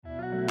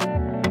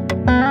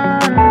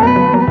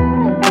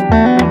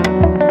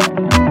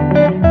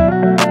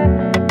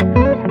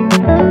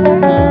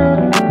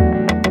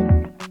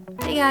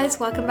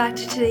welcome back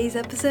to today's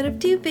episode of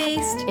Two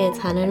Faced. It's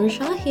Hannah and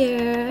Rochelle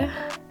here.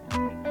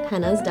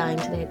 Hannah's dying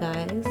today,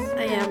 guys.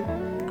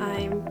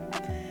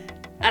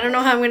 I don't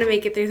know how I'm going to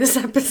make it through this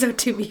episode,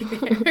 to be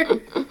fair.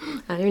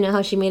 I don't even know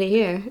how she made it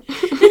here,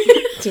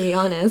 to be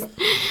honest.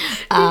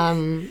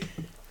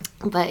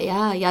 But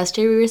yeah,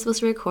 yesterday we were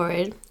supposed to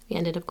record. We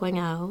ended up going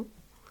out.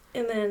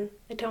 And then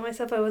I told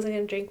myself I wasn't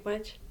going to drink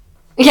much.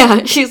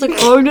 Yeah, she's like, I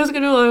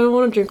don't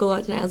want to drink a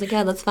lot tonight. I was like,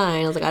 yeah, that's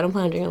fine. I was like, I don't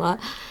plan on drinking a lot.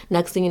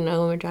 Next thing you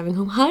know, when we're driving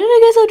home, how did I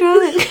get so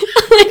drunk?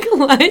 Like,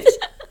 what?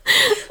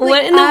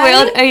 What in the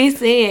world are you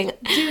saying?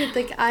 Dude,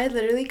 like, I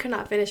literally could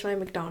not finish my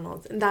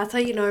McDonald's. And that's how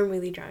you know I'm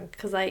really drunk.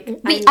 Because, like...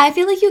 I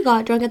feel like you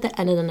got drunk at the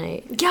end of the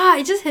night. Yeah,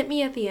 it just hit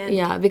me at the end.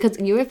 Yeah, because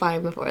you were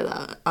fine before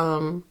that.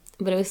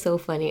 But it was so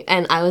funny.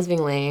 And I was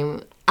being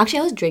lame. Actually,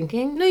 I was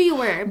drinking. No, you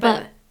were,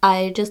 but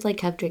I just, like,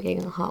 kept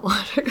drinking hot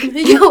water.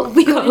 Yo,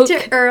 we went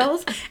to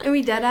Earl's, and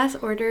we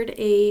deadass ordered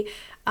a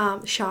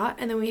shot,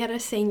 and then we had a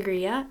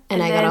sangria.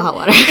 And I got a hot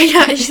water.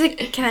 Yeah, and she's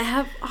like, can I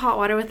have hot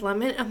water with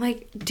lemon? I'm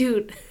like,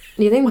 dude.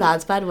 Do you think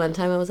that's bad? One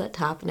time I was at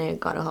Tap, and I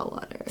got a hot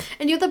water.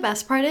 And you know the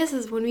best part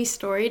is when we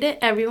storied it,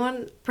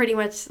 everyone pretty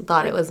much...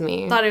 Thought it was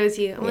me. Thought it was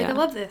you. I'm like, I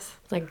love this.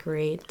 It's, like,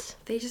 great.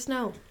 They just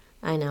know.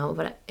 I know,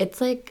 but it's,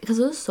 like, because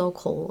it was so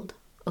cold.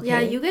 Okay.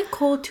 Yeah, you get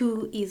cold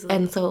too easily.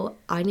 And so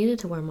I needed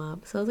to warm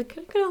up. So I was like,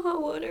 can I get a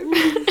hot water?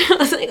 I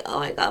was like, oh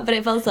my god. But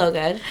it felt so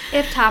good.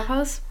 If Tap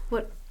House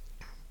would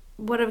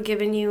have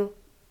given you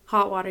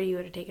hot water, you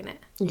would have taken it.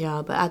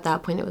 Yeah, but at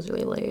that point it was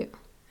really late.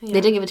 Yeah.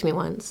 They did give it to me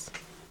once.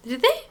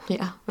 Did they?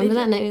 Yeah. Remember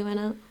that night we went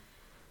out?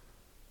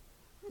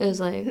 It was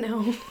like...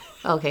 No.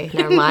 Okay,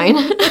 never mind.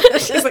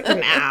 She's like,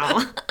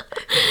 no.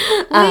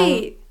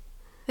 Wait.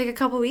 Like a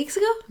couple weeks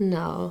ago?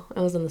 No. It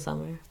was in the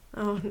summer.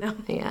 Oh, no.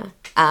 Yeah.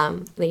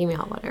 They gave me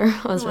hot water.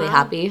 I was really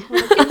happy.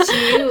 Look at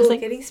you. I was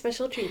like, getting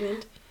special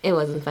treatment. It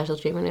wasn't special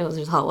treatment. It was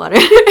just hot water.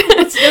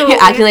 You're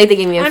acting like they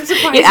gave me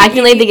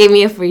they gave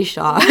me a free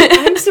shot.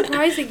 I'm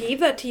surprised they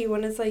gave that to you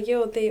when it's like,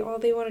 yo, all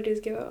they want to do is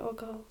give out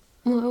alcohol.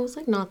 Well, it was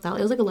like not that.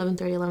 It was like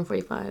 11:30,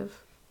 11:45.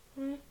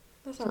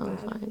 That's not bad.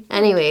 Fine.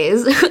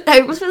 Anyways,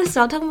 I was really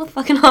stop talking about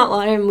fucking hot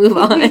water and move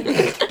on.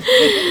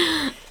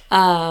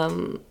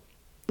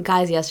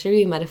 Guys, yesterday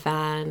we met a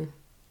fan.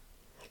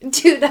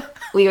 Dude,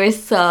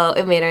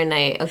 it made our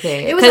night.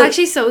 Okay, it was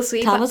actually so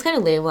sweet. Tom was kind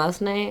of lame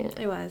last night.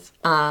 It was.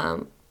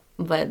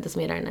 But this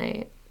made our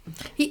night.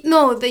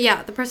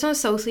 The person was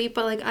so sweet,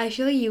 but like I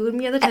feel like you and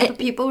me are the type of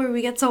people where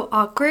we get so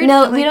awkward.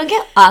 No, we don't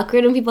get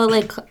awkward when people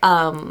like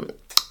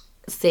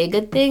say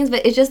good things,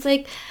 but it's just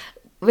like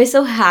we're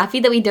so happy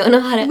that we don't know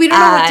how to. We don't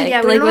know what to.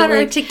 Yeah, we like, don't know how to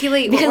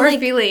articulate what we're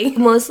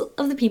feeling. Most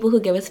of the people who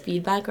give us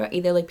feedback are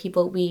either like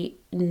people we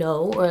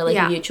know or like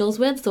mutuals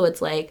with, so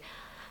it's like.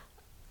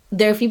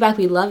 Their feedback,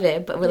 we love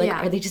it, but we're like,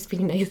 are they just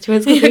being nice to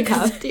us because we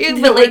have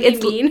to? But like,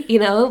 it's mean, you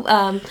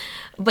know.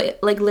 But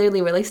like,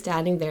 literally, we're like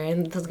standing there,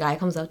 and this guy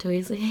comes up to us.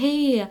 He's like,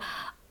 "Hey,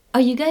 are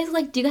you guys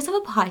like? Do you guys have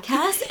a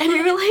podcast?" And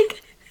we were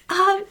like,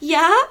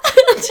 "Yeah."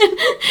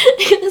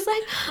 He was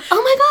like,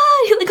 "Oh my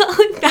god!" He like got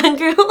like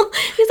fangirl.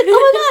 He's like, "Oh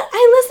my god,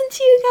 I listen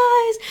to you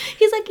guys."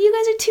 He's like, "You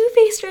guys are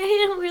two-faced,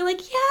 right?" And we were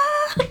like,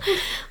 "Yeah."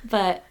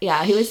 But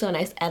yeah, he was so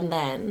nice. And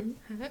then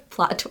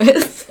plot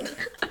twist.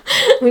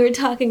 We were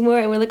talking more,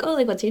 and we're like, oh,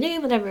 like, what's your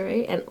name, whatever,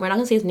 right? And we're not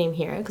gonna say his name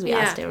here because we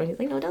asked him, and he's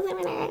like, no, don't say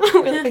my name.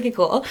 We're like, okay,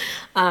 cool.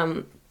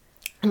 And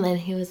then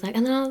he was like,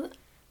 and then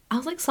I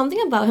was like,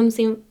 something about him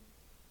seemed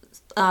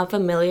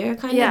familiar,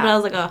 kind of, but I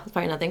was like, oh, it's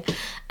probably nothing.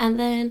 And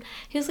then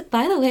he was like,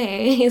 by the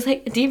way, he's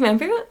like, do you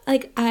remember,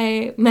 like,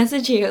 I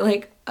messaged you,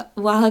 like, a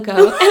while ago, and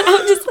I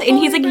was just like, and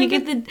he's like, you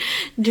get the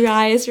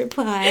driest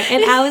reply,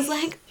 and I was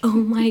like, oh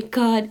my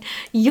god,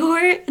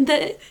 you're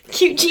the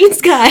cute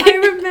jeans guy. I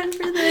remember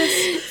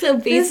this. So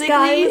basically, this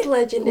guy is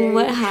legendary.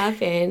 What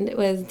happened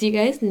was, do you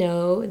guys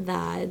know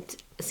that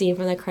scene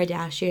from the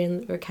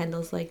Kardashians where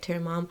Kendall's like to her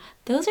mom,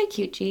 those are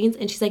cute jeans,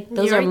 and she's like,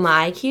 those are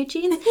my cute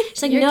jeans.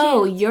 She's like,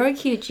 no, you're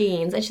cute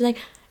jeans, and she's like,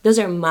 those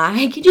are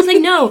my cute jeans.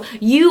 Like, no,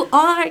 you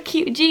are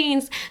cute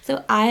jeans.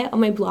 So I, on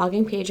my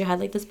blogging page, I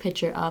had like this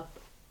picture up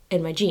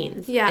in my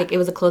jeans. Yeah. Like, it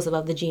was a close-up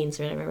of the jeans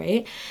or whatever,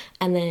 right?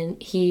 And then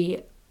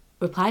he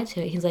replied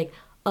to it. He's like,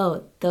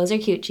 oh, those are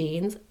cute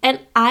jeans. And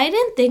I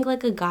didn't think,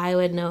 like, a guy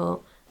would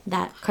know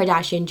that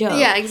Kardashian joke.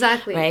 Yeah,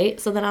 exactly. Right?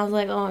 So then I was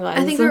like, oh, my God.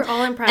 I think we were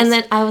all impressed. And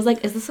then I was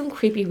like, is this some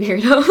creepy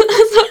weirdo?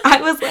 So I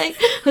was like,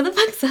 who the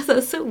fuck says that?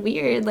 It's so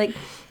weird. Like,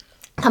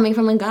 coming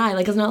from a guy.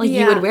 Like, it's not like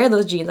you would wear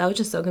those jeans. I was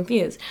just so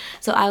confused.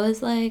 So I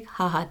was like,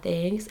 haha,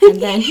 thanks.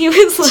 And then he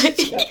was like,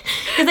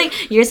 he's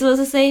like, you're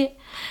supposed to say,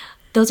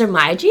 those are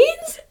my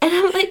jeans? And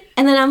I'm like,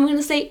 and then I'm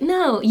gonna say,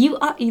 no, you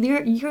are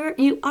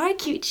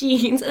cute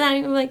jeans. And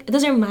I'm like,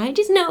 those are my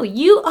jeans? No,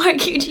 you are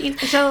cute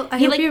jeans. So I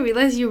hope you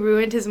realize you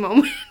ruined his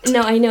moment.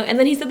 No, I know. And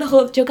then he said the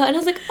whole joke out, and I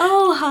was like,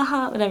 oh,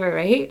 haha, whatever,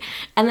 right?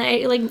 And then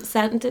I like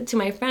sent it to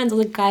my friends. I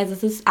was like, guys,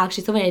 this is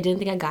actually so funny. I didn't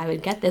think a guy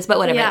would get this, but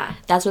whatever. Yeah.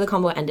 That's where the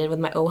combo ended with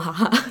my oh,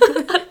 haha.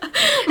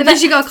 And then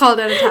she got called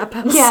out of Tap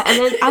House. Yeah, and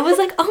then I was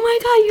like, oh my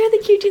god, you're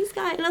the cute jeans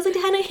guy. And I was like,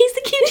 Hannah, he's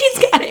the cute jeans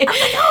guy. I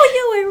was like, oh,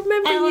 yo, I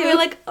remember and you. We were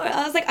like,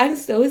 I was like, I'm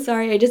so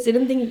sorry. I just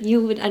didn't think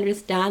you would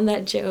understand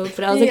that joke.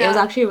 But I was like, it was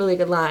actually a really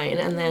good line.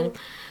 And then,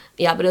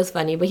 yeah, but it was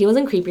funny. But he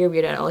wasn't creepy or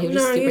weird at all. He was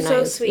just super nice.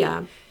 So sweet.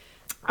 Yeah.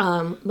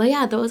 But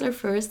yeah, that was our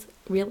first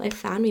real life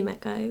fan we met,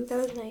 guys. That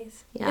was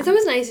nice. Yeah, it's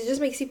always nice. It just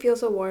makes you feel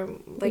so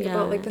warm, like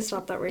about like the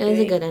stop that we're doing. It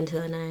was a good end to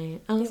the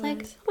night. I was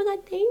like, oh my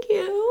god, thank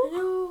you. I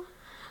know.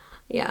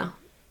 Yeah,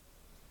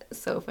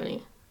 so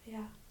funny.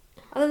 Yeah.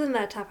 Other than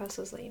that, Tap House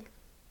was lame.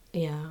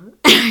 Yeah,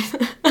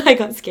 I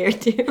got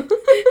scared too.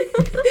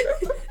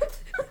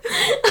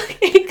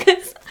 Okay,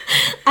 because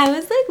I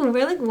was like,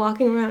 we're like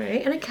walking around,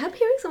 right? And I kept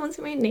hearing someone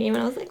say my name,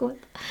 and I was like, what?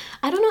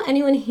 I don't know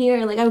anyone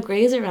here. Like, I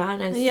graze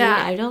around and see,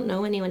 I don't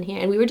know anyone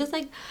here. And we were just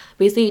like,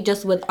 basically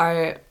just with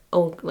our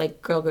own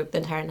like girl group the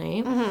entire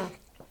night.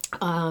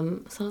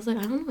 Mm-hmm. So I was like,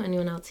 I don't know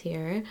anyone else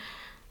here.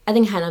 I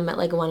think Hannah met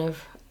like one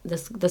of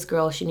this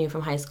girl she knew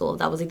from high school.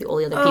 That was like the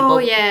only other people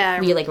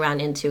we like ran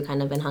into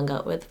kind of and hung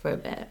out with for a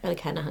bit. Or like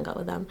Hannah hung out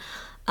with them.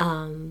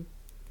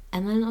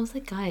 And then I was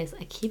like, guys,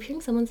 I keep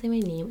hearing someone say my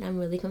name and I'm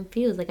really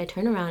confused. Like, I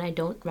turn around, I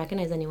don't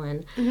recognize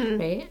anyone,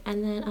 right?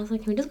 And then I was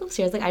like, can we just go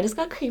upstairs? Like, I just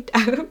got creeped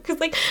out because,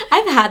 like,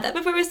 I've had that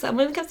before where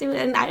someone kept saying,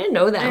 and I didn't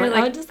know them. And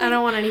like, I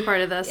don't want any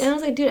part of this. And I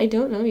was like, dude, I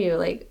don't know you.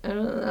 Like, I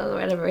don't know,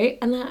 whatever, right?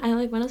 And then I,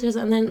 like, went upstairs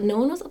and then no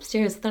one was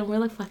upstairs. Then we're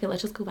like, fuck it,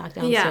 let's just go back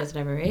downstairs,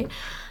 whatever, right?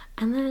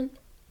 And then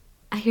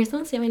I hear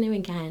someone say my name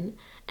again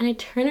and I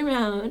turn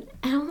around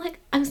and I'm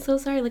like, I'm so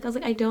sorry. Like, I was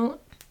like, I don't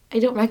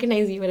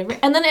recognize you, whatever.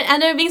 And then it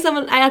ended up being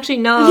someone I actually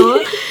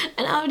know.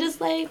 And I was just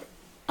like,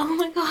 oh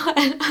my god.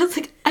 I was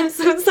like, I'm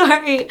so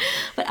sorry.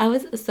 But I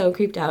was so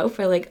creeped out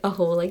for like a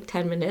whole like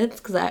 10 minutes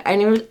because I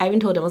even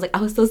told him, I was like, I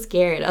was so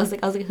scared. I was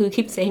like, who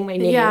keeps saying my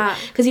name? Yeah.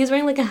 Because he was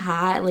wearing like a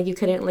hat and like you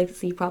couldn't like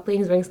see properly.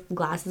 He was wearing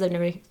glasses I've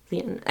never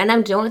seen. And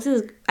I've always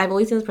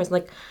seen this person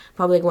like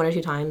probably like 1 or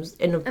 2 times.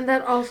 And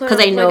that also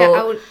because I know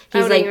like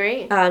he's outing,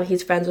 like right?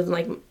 He's friends with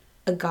like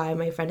a guy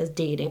my friend is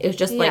dating. It was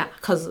just like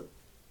because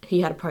he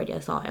had a party, I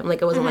saw him.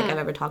 Like, it wasn't like I've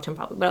ever talked to him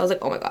probably. But I was like,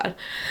 oh my god.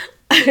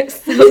 I was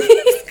so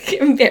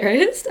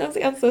embarrassed. I was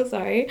like, I'm so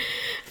sorry.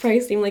 Probably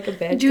seemed like a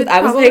bitch. Dude,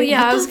 I was probably, like,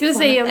 I was gonna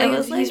say,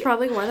 he's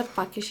probably like, why the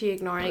fuck is she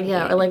ignoring me?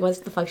 Or like, what's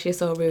the fuck, she's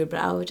so rude. But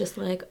I was just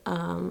like,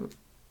 I'm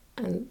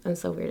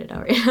so weirded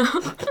out right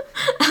now.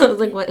 I was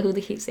like, who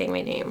keeps saying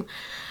my name?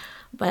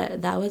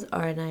 But that was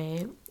our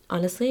night.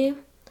 Honestly,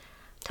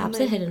 Tap's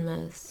a hit and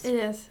miss. It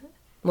is.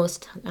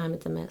 Most time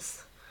it's a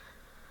miss.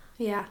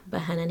 Yeah.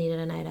 But Hannah needed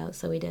a night out,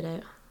 so we did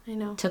it. I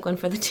know. Took one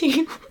for the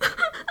team.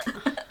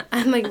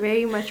 I'm like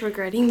very much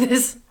regretting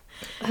this.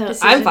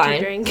 I'm fine.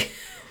 To drink.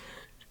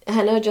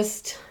 Hannah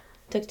just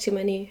took too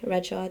many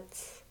red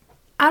shots.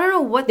 I don't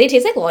know what they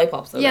taste like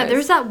lollipops. Though, yeah, there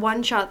was that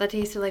one shot that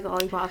tasted like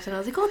lollipops, and I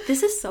was like, "Oh,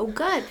 this is so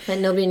good." But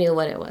nobody knew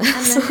what it was.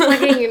 And then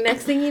fucking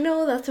next thing you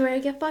know, that's where I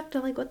get fucked.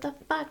 I'm like, "What the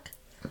fuck?"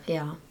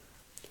 Yeah,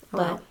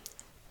 but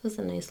it was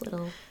a nice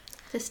little.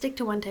 Just stick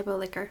to one type of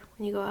liquor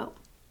when you go out.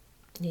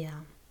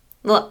 Yeah.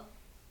 Well,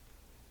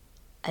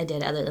 I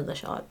did other than the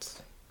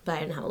shots, but I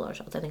didn't have a lot of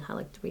shots. I think I had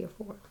like 3 or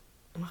 4.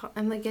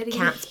 I'm like getting...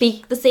 Can't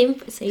speak the same.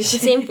 Say the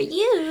same for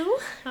you.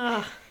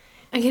 I'm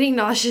getting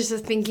nauseous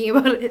just thinking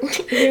about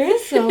it. You're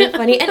so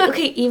funny. And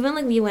okay, even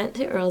like we went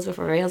to Earl's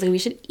before, right? I was like, we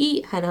should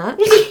eat, Hannah.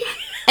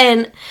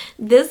 And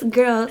this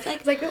girl,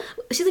 she's like,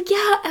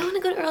 yeah, I want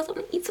to go to Earl's. I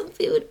want to eat some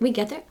food. We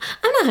get there.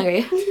 I'm not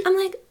hungry. I'm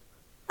like,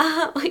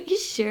 are you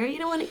sure you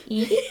don't want to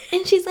eat?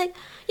 And she's like,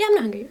 yeah, I'm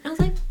not hungry. I was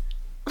like,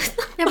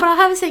 yeah, but I'll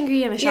have a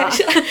sangria and a shot.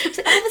 Yeah, I'll have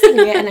a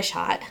sangria and a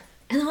shot.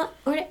 And I'll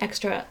order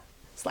extra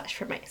slash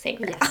for my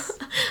sangria. Yes.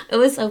 It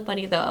was so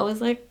funny, though. I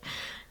was like,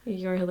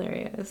 you're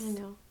hilarious. I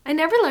know. I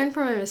never learned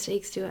from my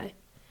mistakes, do I?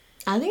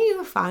 I think you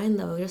were fine,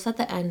 though. Just at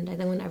the end, I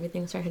think when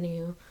everything started hitting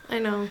you. I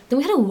know. Then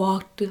we had to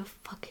walk through the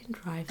fucking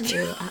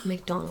drive-thru at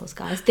McDonald's,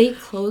 guys. They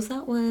closed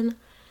that one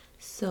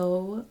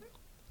so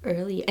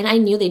early. And I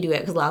knew they do it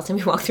because last time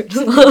we walked through it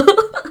as well.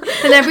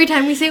 And every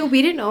time we say, oh,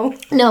 we didn't know.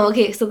 No,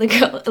 okay, so the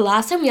girl,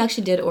 last time we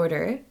actually did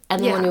order,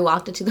 and then when we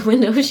walked up to the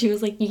window, she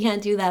was like, you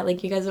can't do that,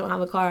 like, you guys don't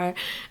have a car.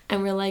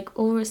 And we're like,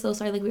 oh, we're so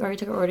sorry, like, we already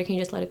took our order, can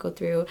you just let it go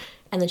through?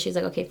 And then she's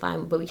like, okay,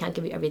 fine, but we can't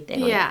give you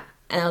everything. Yeah.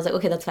 And I was like,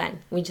 okay, that's fine.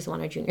 We just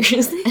want our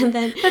juniors. And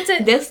then that's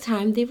it. This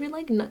time, they were,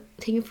 like, not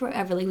taking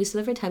forever. Like, we stood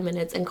there for 10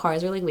 minutes, and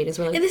cars were, like, waiting.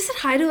 So we're like... And they said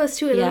hi to us,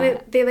 too, and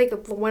then they like,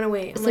 went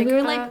away. So we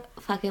were like,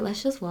 fuck it,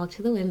 let's just walk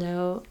to the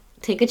window,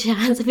 take a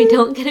chance. If we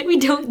don't get it, we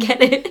don't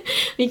get it.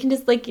 We can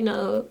just, like, you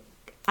know...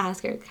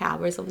 ask her a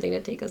cab or something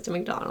to take us to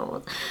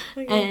McDonald's.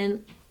 Okay.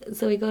 And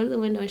so we go to the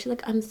window and she's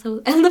like, I'm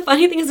so... And the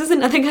funny thing is there's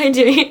another guy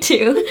doing it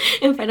too.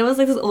 In front of us,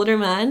 like this older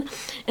man.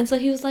 And so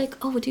he was like,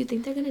 oh, do you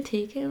think they're going to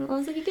take him? I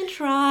was like, you can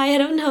try. I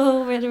don't know.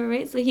 Whatever,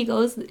 right? So he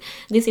goes,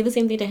 they say the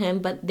same thing to him,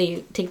 but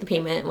they take the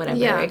payment, whatever,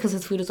 right? Because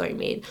his food is already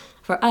made.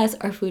 For us,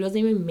 our food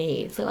wasn't even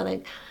made. So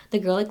like the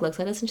girl like looks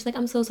at us and she's like,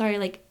 I'm so sorry.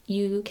 Like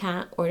you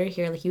can't order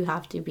here. Like you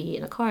have to be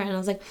in a car. And I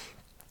was like,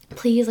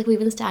 please, like we've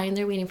been standing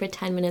there waiting for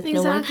 10 minutes.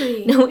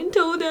 Exactly. No one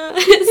told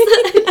us.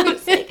 I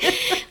was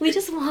like, we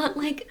just want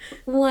like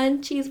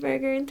 1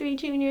 cheeseburger and 3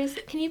 juniors.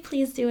 Can you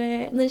please do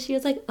it? And then she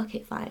was like, okay,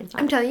 fine.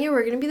 I'm telling you,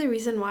 we're going to be the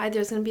reason why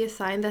there's going to be a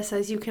sign that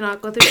says you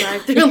cannot go through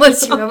drive-thru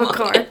unless you have a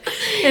car.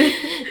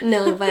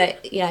 No,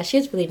 but yeah, she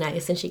was really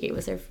nice and she gave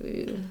us our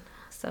food.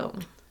 So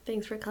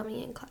thanks for coming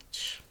in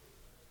clutch.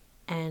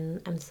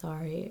 And I'm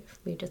sorry if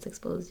we just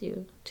exposed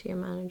you to your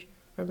manager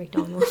for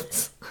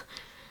McDonald's.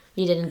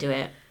 You didn't do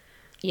it.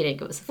 You didn't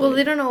give us the food. Well,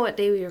 they don't know what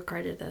day we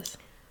recorded this.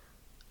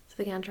 So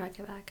they can't track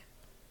it back.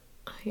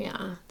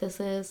 Yeah, this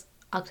is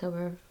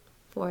October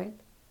 4th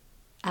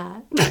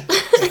at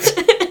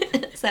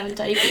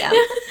 7:20 p.m.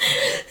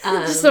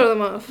 Just throw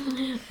them off.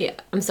 Yeah,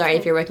 I'm sorry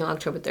if you're working on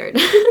October 3rd.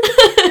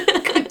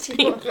 Could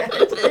you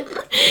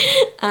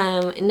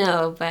imagine?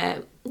 No,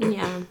 but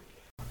yeah.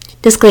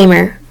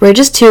 Disclaimer, we're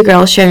just 2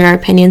 girls sharing our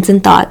opinions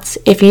and thoughts.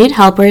 If you need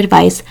help or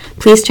advice,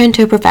 please turn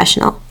to a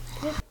professional.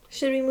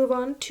 Should we move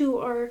on to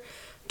our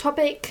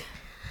topic?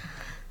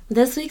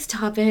 This week's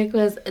topic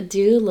was,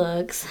 do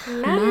looks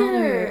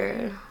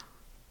matter?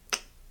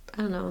 I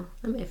don't know.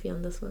 I'm iffy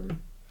on this one.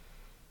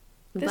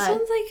 This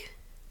one's like...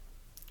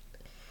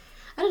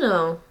 I don't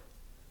know.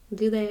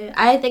 Do they?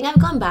 I think I've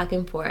gone back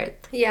and forth.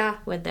 Yeah.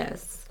 With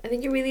this. I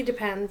think it really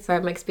depends.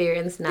 From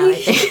experience now, I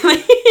think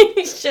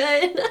we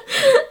should.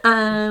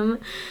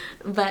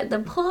 But the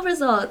poll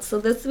results. So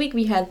this week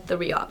we had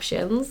 3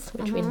 options,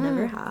 which we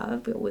never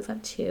have. We always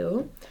have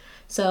 2.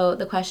 So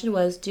the question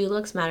was, do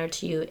looks matter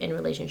to you in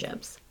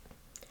relationships?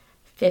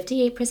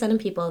 58% of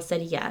people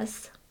said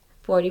yes.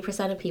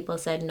 40% of people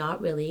said not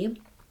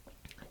really.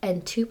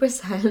 And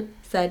 2%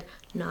 said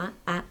not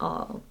at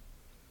all.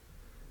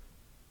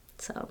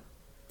 So,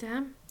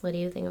 damn. What do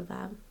you think of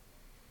that?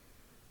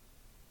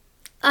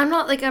 I'm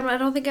not like I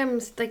don't think I'm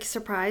like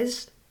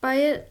surprised by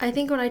it. I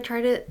think when I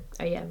tried it.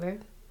 Are you ever?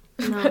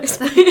 No. Just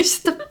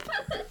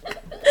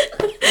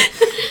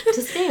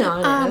being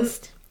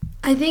honest.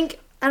 I think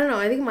I don't know.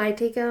 I think my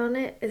take on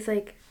it is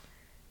like.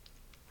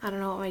 I don't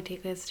know what my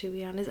take is, to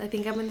be honest. I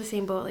think I'm in the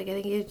same boat. Like,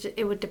 I think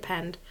it would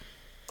depend.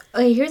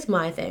 Okay, here's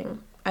my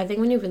thing. I think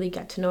when you really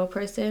get to know a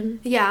person...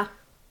 Yeah.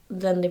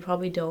 Then they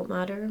probably don't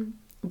matter.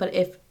 But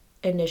if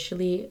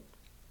initially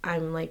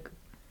I'm, like,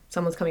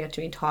 someone's coming up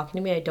to me, talking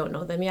to me, I don't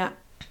know them yet,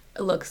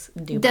 looks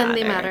do matter. Then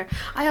they matter.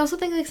 I also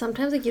think, like,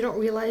 sometimes, like, you don't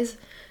realize,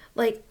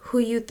 like, who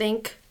you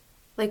think,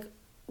 like,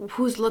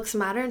 whose looks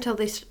matter until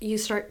you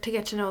start to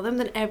get to know them.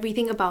 Then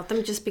everything about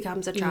them just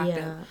becomes attractive.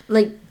 Yeah.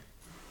 Like...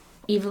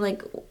 Even,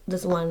 like,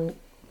 this one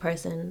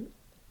person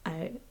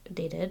I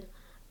dated.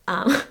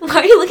 Why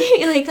are you looking at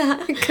me like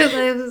that? Because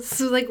I was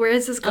like, where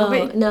is this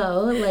going? Oh,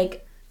 no,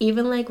 like,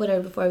 even, like,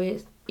 whatever, before we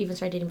even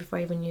started dating, before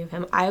I even knew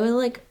him, I was,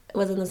 like,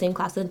 was in the same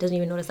class and didn't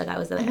even notice, like, I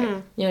was there.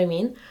 Mm-hmm. You know what I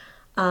mean?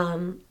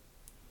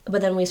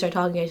 But then we started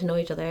talking, getting to know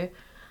each other.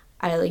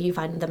 You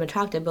find them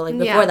attractive, but, like,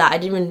 before that, I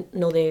didn't even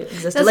know they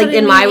existed. That's like,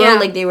 in my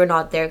world, like, they were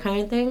not there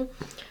kind of thing.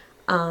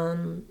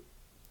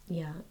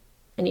 Yeah.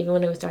 And even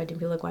when I was starting,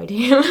 people were like, why do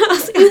you? I'm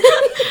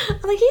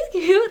like, he's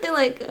cute. They're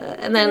like,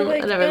 and then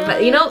like, whatever.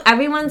 But, you know,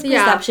 everyone's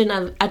perception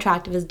of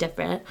attractive is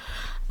different.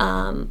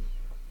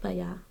 But,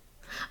 yeah.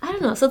 I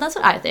don't know. So that's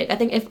what I think. I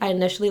think if I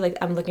initially, like,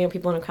 I'm looking at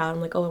people in a crowd,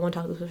 I'm like, oh, I want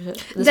to talk to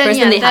this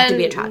person, they have to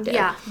be attractive.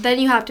 Yeah, then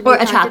you have to be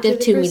attractive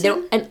to me.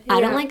 And I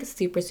don't like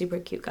super, super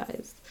cute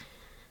guys.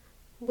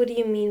 What do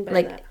you mean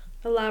by that?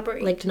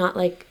 Elaborate. Like, not,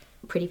 like,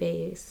 pretty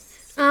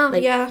face. Oh,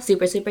 like, yeah.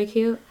 super, super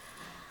cute.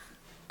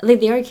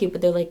 Like, they are cute,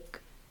 but they're, like,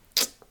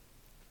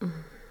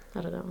 I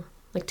don't know,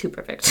 like too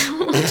perfect. You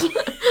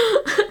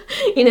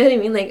know what I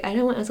mean? Like, I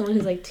don't want someone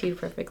who's like too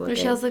perfect looking.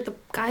 Michelle's like, the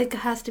guy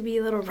has to be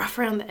a little rough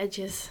around the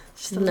edges.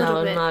 Just a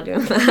little bit. I'm not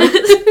doing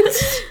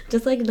that.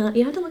 Just like, not,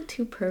 you don't have to look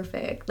too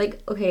perfect.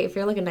 Like, okay, if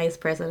you're like a nice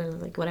person and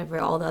like whatever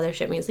all the other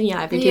shit means, then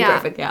yeah, if you're too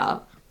perfect, yeah,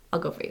 I'll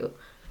go for you.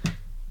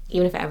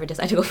 Even if I ever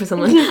decide to go for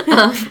someone.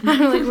 I'm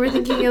like, we're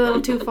thinking a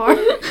little too far.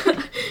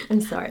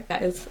 I'm sorry,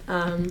 guys.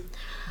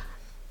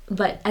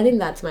 But I think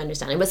that's my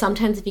understanding. But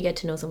sometimes if you get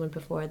to know someone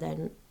before,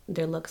 then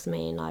their looks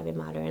may not even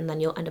matter, and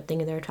then you'll end up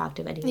thinking they're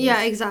attractive anyways.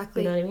 Yeah,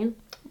 exactly. You know what I mean?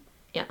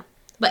 Yeah.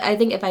 But I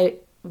think if I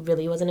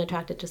really wasn't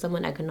attracted to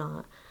someone, I could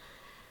not.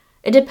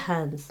 It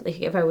depends. Like,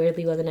 if I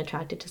really wasn't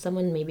attracted to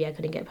someone, maybe I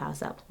couldn't get past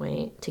that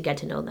point to get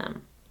to know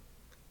them.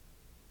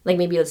 Like,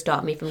 maybe it would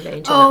stop me from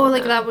getting to know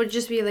them. That would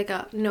just be, like,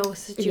 a no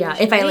situation. Yeah,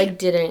 if I, like,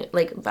 didn't,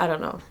 like, I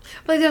don't know.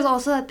 But, like, there's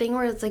also that thing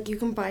where it's, like, you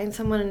can find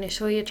someone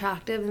initially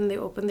attractive and they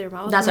open their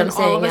mouth. That's what I'm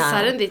saying, all of a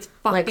sudden, they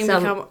fucking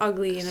become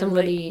ugly. And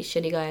somebody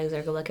shitty guys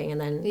are good looking, and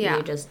then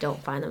you just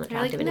don't find them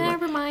attractive anymore.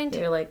 Never mind.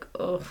 You're like,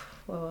 oh,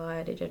 well,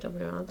 why did you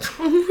open your mouth?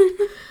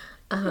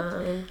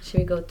 Should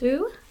we go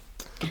through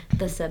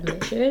the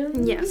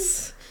submission?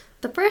 Yes.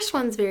 The first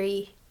one's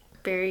very,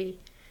 very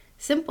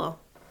simple.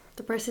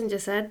 The person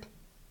just said...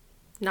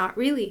 Not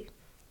really.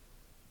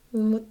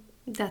 What?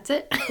 That's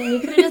it. You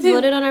could have just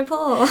voted on our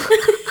poll.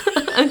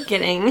 I'm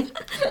kidding.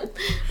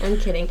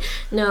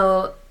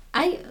 No,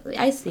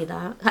 I see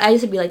that. I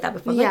used to be like that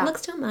before. Like,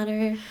 looks don't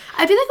matter.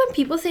 I feel like when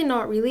people say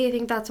not really, I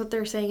think that's what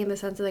they're saying in the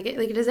sense of like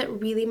it doesn't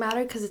really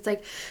matter because it's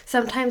like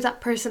sometimes that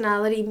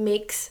personality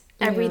makes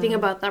everything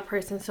about that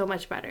person so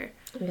much better.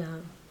 Yeah.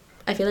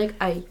 I feel like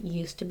I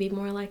used to be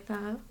more like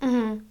that.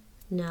 Mm-hmm.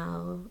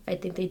 Now, I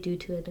think they do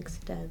to an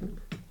extent.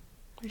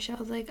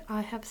 Michelle's like,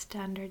 I have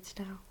standards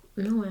now.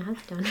 No, I had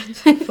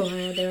standards before.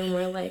 They were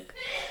more like...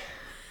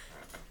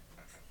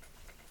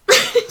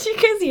 Did you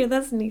guys hear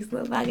that sneeze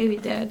in the back? If you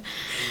did,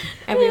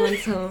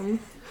 everyone's home.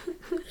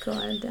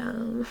 God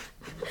damn.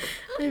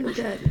 I'm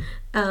dead.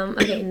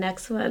 Okay,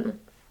 next one.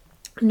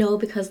 No,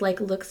 because like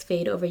looks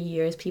fade over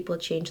years, people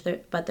change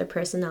but their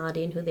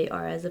personality and who they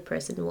are as a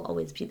person will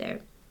always be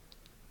there.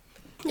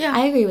 Yeah,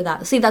 I agree with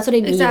that. See, that's what I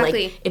mean.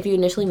 Exactly. Like, if you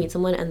initially meet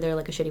someone and they're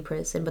like a shitty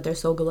person, but they're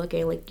so good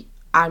looking, like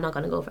I'm not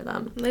gonna go for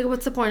them. Like,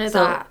 what's the point of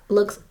that?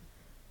 Looks.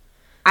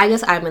 I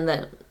guess I'm in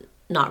the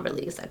not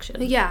really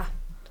section. Yeah.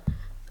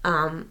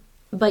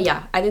 But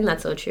yeah, I think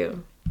that's so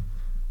true.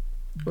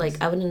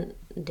 Like, I wouldn't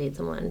date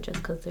someone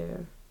just because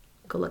they're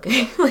good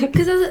looking. Like,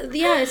 because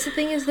it's the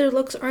thing is their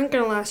looks aren't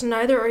gonna last.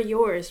 Neither are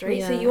yours, right?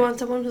 Yeah. So you want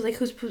someone who's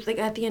like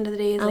at the end of the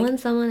day is I like. want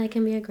someone I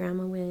can be a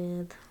grandma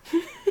with.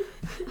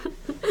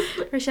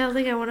 Rochelle's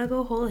like, I want to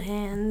go hold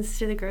hands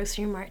to the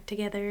grocery mart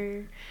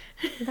together.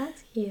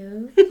 That's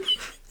cute.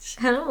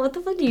 I don't know, what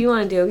the fuck do you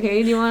want to do,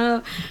 okay? Do you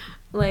want to,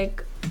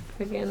 like,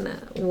 freaking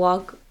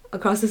walk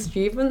across the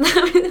street from them?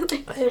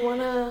 I want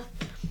to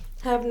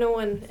have no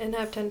one and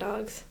have 10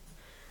 dogs.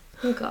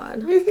 Oh,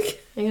 God.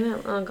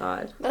 Oh,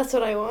 God. That's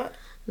what I want.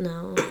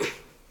 No.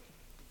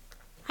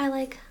 I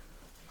like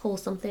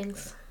wholesome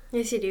things.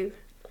 Yes, you do.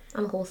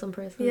 I'm a wholesome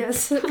person.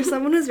 Yes, for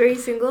someone who's very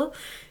single,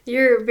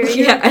 you're very...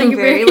 Yeah, I'm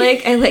very,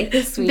 like, I like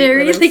the sweet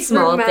very, like,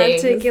 small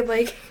romantic things. And,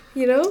 like,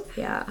 you know?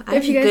 Yeah.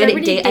 If you guys ever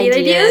need date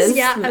ideas,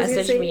 yeah,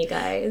 message me,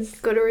 guys.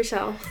 Go to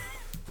Rochelle.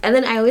 And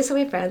then I always tell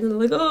my friends, and they're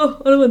like, oh,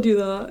 I don't want to do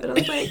that. And I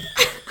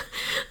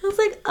was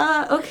like,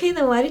 okay,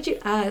 then why did you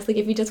ask? Like,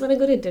 if you just want to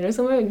go to dinner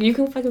somewhere, you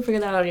can fucking figure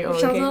that out on your own.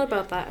 Rochelle's okay? not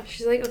about that.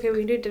 She's like, okay, we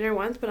can do dinner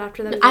once, but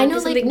after that, I know,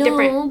 do like, something no,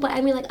 different. but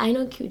I mean, like, I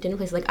know cute dinner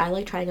places. Like, I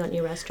like trying out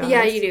new restaurants.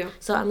 Yeah, you do.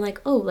 So I'm like,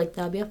 oh, like,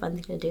 that'd be a fun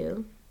thing to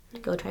do.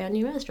 Go try out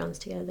new restaurants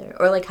together.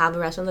 Or, like, have a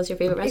restaurant that's your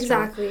favorite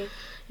restaurant. Exactly.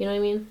 You know what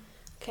I mean?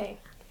 Okay.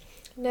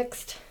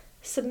 Next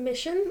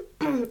submission.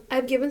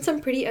 I've given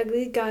some pretty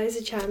ugly guys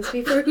a chance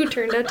before who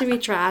turned out to be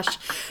trash.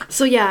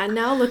 So yeah,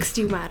 now looks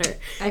do matter.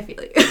 I feel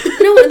like...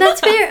 No, that's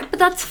fair. But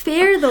that's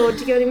fair though. Do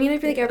you get what I mean? I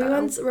feel like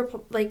everyone's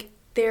like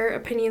their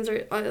opinions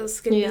are gonna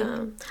be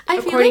I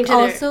feel like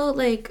also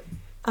like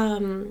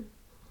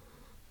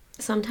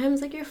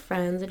sometimes like your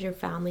friends and your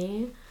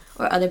family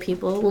or other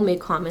people will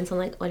make comments on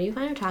like, what do you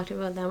find attractive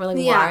about them, or like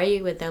why are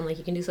you with them, like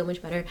you can do so much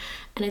better.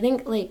 And I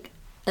think like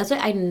that's why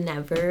I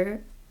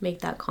never make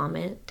that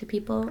comment to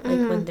people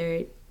like when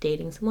they're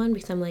dating someone,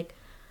 because I'm like,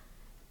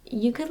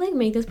 you could like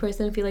make this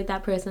person feel like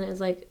that person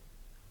is like,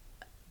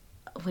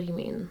 what do you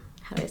mean,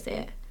 how do I say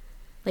it,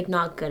 like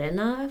not good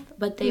enough,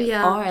 but they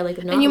are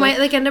like not, and you might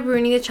like end up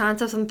ruining the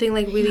chance of something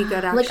like really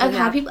good actually. Like I've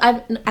had people,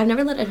 I've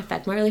never let it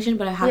affect my relationship,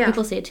 but I've had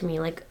people say it to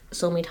me like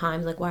so many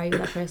times, like why are you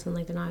with that person,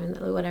 like they're not even,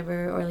 like,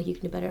 whatever, or like you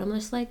can do better. I'm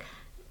just like,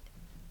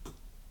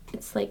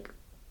 it's like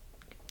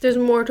there's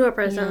more to a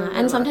person. Yeah.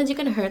 And sometimes you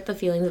can hurt the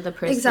feelings of the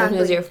person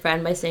who's your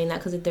friend by saying that,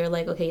 because they're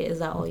like, okay, is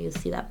that all you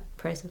see that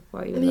person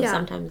for? Even though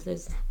sometimes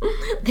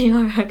they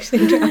are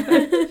actually trash.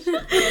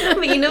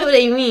 But you know what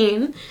I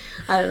mean.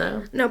 I don't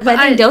know. No, but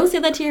I think don't say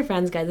that to your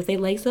friends, guys. If they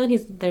like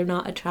someone they're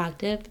not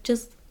attractive,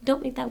 just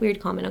don't make that weird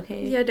comment,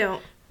 okay? Yeah,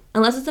 don't.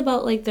 Unless it's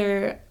about like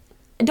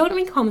don't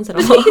make comments at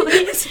all.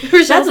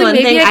 That's one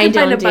thing I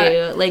don't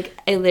do. Like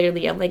I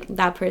literally am like,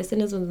 that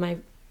person is with my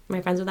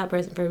friends with that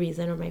person for a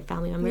reason, or my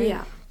family member.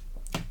 Yeah.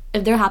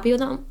 If they're happy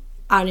with them,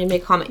 I don't even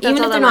make comment.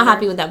 Even if they're not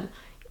happy with them.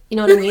 You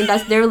know what I mean?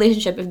 That's their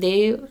relationship. If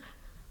they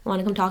want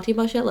to come talk to you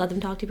about shit, let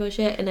them talk to you about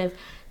shit. And if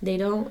they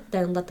don't,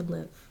 then let them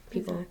live.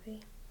 People,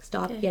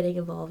 stop getting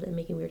involved and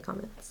making weird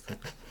comments.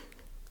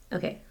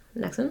 Okay,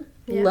 next one.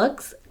 Yeah.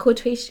 Looks,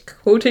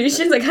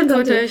 quotations, I can't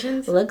talk to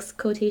it. Looks,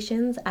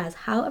 quotations, as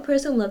how a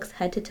person looks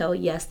head to toe.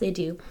 Yes, they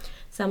do.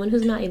 Someone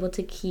who's not able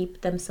to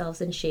keep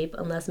themselves in shape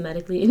unless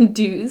medically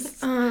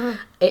induced.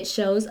 It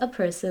shows a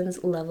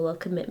person's level of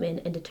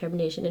commitment and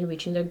determination in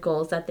reaching their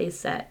goals that they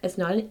set. It's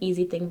not an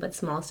easy thing, but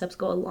small steps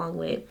go a long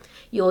way.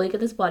 You only get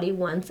this body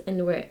once,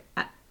 and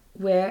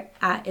we're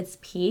at its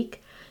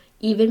peak.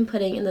 Even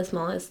putting in the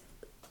smallest...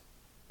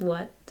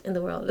 What in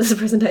the world is a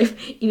person type?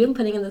 Even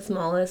putting in the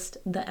smallest,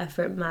 the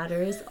effort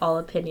matters. All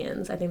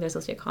opinions. I think there's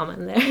supposed to be a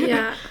comment there.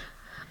 Yeah.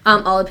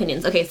 All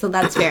opinions. Okay, so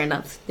that's fair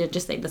enough. They're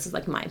just saying this is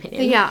like my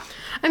opinion. Yeah,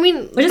 I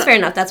mean, which is fair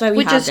enough. That's why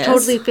we have this. Which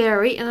is totally fair,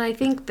 right? And I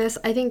think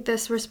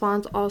this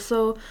response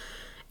also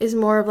is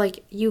more of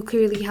like, you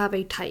clearly have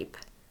a type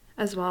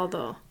as well,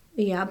 though.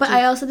 Yeah, but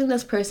I also think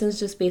this person's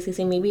just basically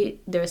saying maybe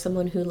there's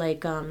someone who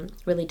like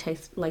really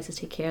likes to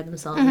take care of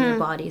themselves and their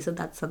body, so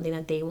that's something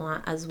that they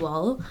want as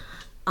well,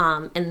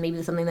 and maybe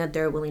it's something that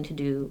they're willing to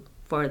do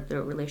for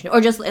their relationship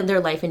or just in their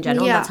life in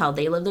general. That's how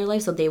they live their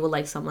life, so they would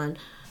like someone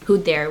who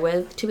they're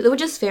with too,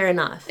 which is fair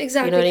enough.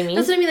 Exactly. You know what I mean?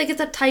 That's what I mean. Like,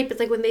 it's a type. It's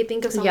like when they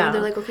think of someone,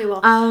 they're like, okay,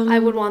 well, I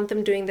would want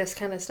them doing this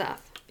kind of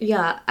stuff.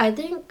 Yeah, I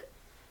think,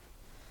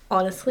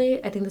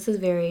 honestly, I think this is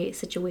very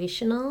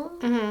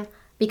situational.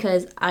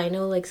 because I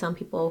know like some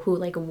people who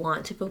like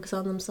want to focus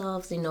on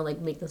themselves, you know, like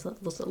make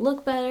themselves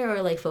look better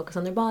or like focus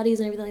on their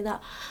bodies and everything like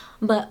that.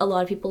 But a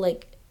lot of people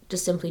like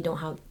just simply don't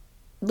have,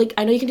 like,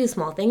 I know you can do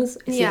small things.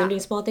 I see them doing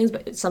small things,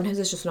 but sometimes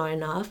it's just not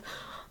enough,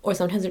 or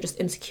sometimes they're just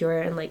insecure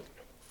and like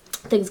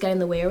things get in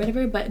the way or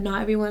whatever. But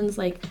not everyone's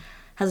like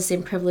has the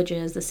same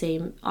privileges, the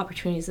same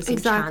opportunities, the same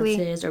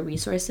chances or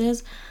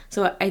resources.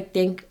 So I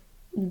think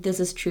this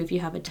is true if you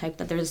have a type,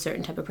 that there's a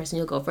certain type of person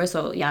you'll go for.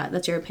 So yeah,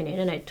 that's your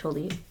opinion, and I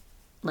totally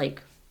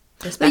like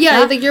respect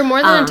that. I think you're more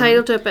than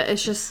entitled to it, but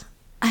it's just,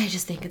 I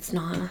just think it's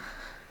not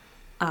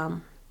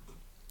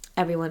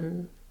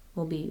everyone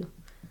will be,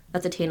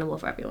 that's attainable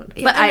for everyone.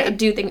 But I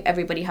do think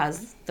everybody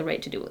has the right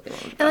to do what they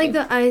want. And like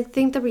I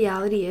think the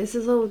reality is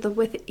though,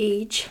 with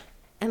age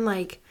and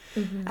like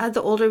as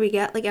the older we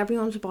get, like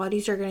everyone's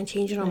bodies are going to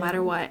change no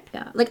matter what.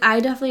 Yeah, like I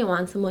definitely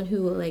want someone who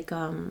like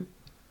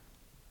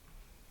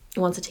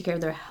wants to take care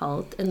of their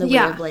health in the way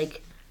of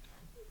like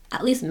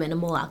at least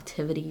minimal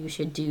activity you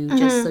should do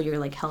just so you're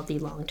like healthy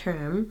long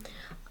term.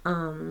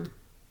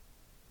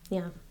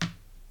 Yeah,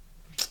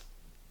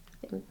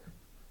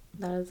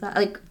 that is that.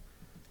 Like,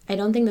 I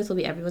don't think this will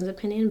be everyone's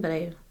opinion, but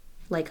I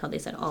like how they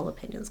said all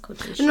opinions,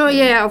 quotation. No,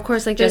 yeah, of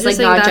course. Like, just like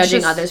not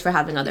judging others for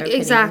having other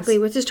opinions. Exactly,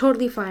 which is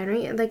totally fine,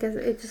 right? Like,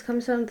 it just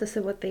comes down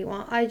to what they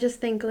want. I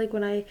just think, like,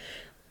 when I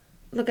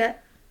look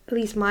at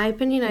least my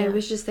opinion, I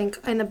always just think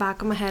in the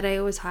back of my head, I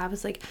always have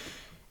is like,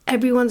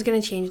 everyone's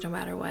gonna change no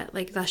matter what.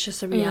 Like, that's just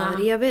the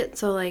reality of it.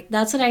 So, like,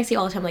 that's what I see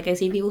all the time. Like, I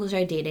see people who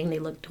start dating, they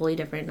look totally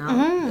different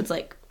now. It's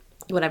like,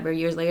 whatever,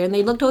 years later, and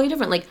they look totally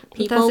different. Like,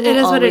 people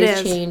will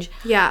always change.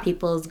 Yeah.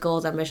 People's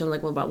goals, ambitions,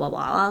 like, blah, blah, blah,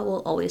 blah,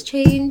 will always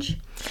change.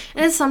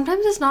 And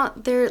sometimes it's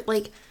not, they're,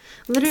 like,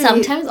 literally.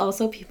 Sometimes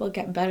also people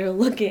get better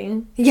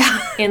looking.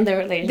 Yeah. In their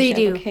relationship. They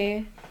do.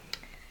 Okay?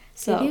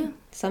 So,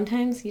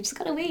 sometimes you just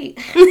gotta wait.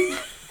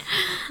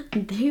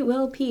 They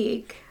will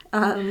peak.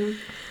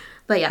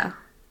 But yeah.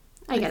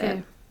 I get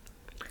it.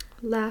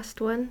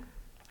 Last one.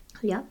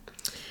 Yep.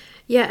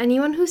 Yeah,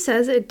 anyone who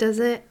says it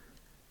doesn't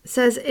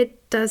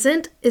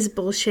is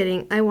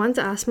bullshitting. I once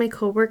asked my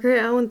coworker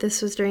out, and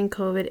this was during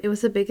COVID. It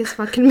was the biggest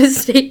fucking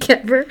mistake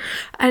ever.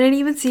 I didn't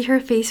even see her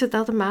face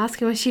without the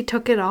mask, and when she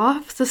took it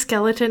off, the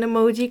skeleton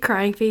emoji,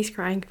 crying face. Oh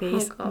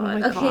god. Oh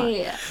my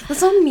okay. God. That's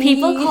so mean.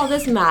 People call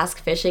this mask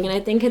fishing, and I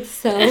think it's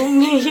so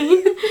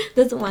mean.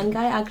 This one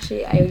guy,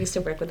 actually, I used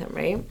to work with him,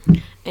 right?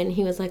 And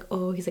he was like,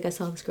 oh, he's like, I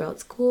saw this girl at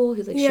school.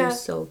 He's like, she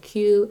was so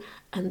cute.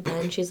 And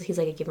then he's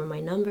like, I gave her my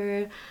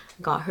number,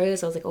 got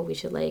hers. I was like, oh, we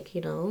should like,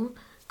 you know,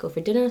 go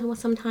for dinner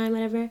sometime,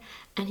 whatever.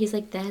 And he's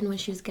like, then when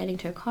she was getting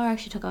to her car,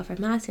 she took off her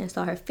mask and I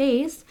saw her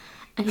face.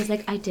 And he's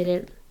like, I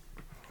didn't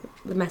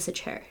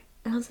message her.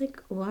 And I was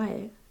like,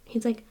 why?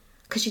 He's like,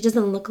 because she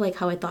doesn't look like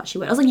how I thought she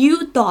would. I was like,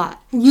 you thought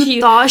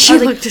she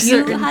looked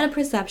certain. You had a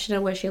perception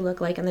of what she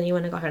looked like, and then you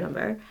went and got her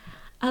number.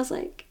 I was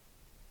like,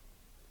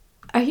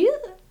 are you?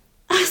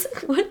 I was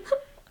like,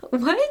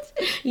 what?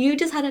 You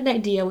just had an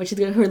idea what she's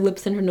gonna, her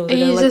lips and her nose are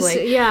gonna look like.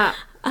 Yeah.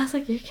 I was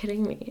like, you're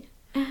kidding me.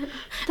 And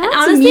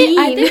honestly, mean.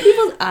 I think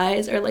people's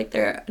eyes are like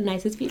their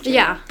nicest feature.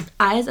 Yeah.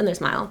 Eyes and their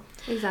smile.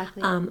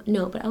 Exactly.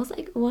 No, but I was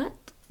like, what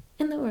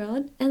in the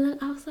world? And then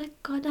I was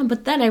like, god damn.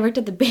 But then I worked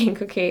at the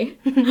bank, okay?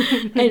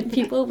 And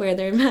people wear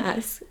their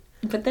masks.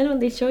 But then when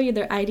they show you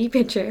their ID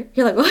picture,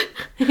 you're like, what?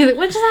 You're like,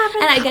 what just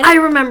happened? And I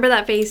remember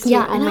that face too.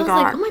 Yeah, and I was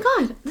like, oh my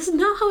god, this is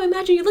not how I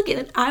imagine you looking.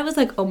 And I was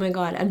like, oh my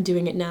god, I'm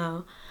doing it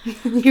now.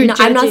 No,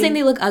 I'm not saying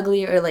they look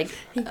ugly or like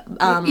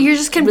you're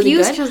just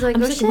confused because really,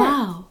 like, I'm just like,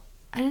 wow.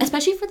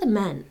 Especially for the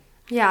men.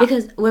 Yeah.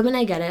 Because women,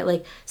 I get it.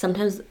 Like,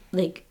 sometimes,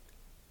 like,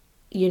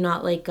 you're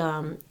not, like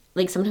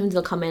sometimes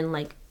they'll come in,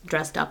 like,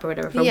 dressed up or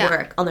whatever for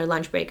work on their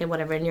lunch break and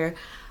whatever. And your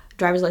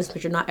driver's license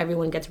picture, not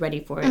everyone gets ready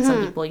for it.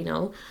 Some people, you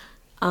know.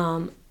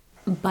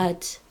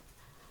 But,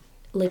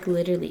 like,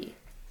 literally,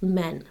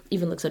 men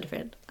even look so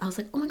different. I was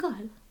like, oh my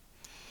god.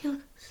 You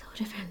look so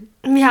different.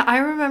 Yeah, I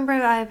remember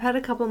I've had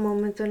a couple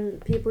moments when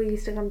people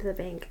used to come to the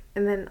bank.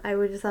 And then I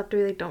would just have to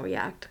be like, don't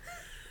react.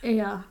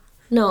 Yeah.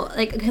 No,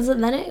 like, because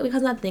then it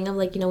becomes that thing of,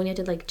 like, you know, when you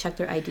have to, like, check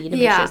their ID to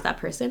make sure it's that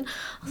person.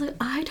 I was like,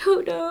 I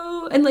don't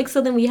know. And, like,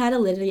 so then we had to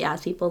literally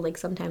ask people, like,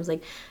 sometimes,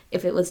 like,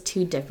 if it was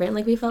too different,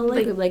 like, we felt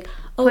like, we'd be like,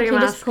 oh, can you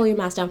just pull your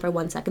mask down for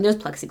 1 second? There's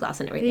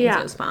plexiglass and everything, so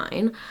it was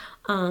fine.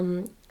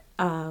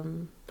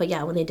 But,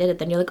 yeah, when they did it,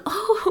 then you're like,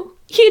 oh,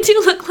 you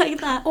do look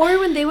like that. Or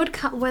when they would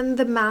when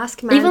the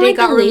mask mandate even, like,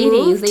 got the ladies,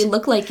 removed. they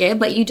look like it,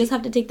 but you just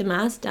have to take the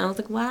mask down. I was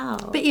like, wow.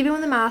 But even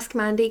when the mask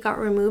mandate got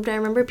removed, I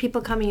remember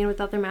people coming in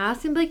without their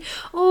masks and be like,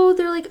 oh,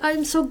 they're like,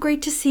 I'm so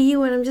great to see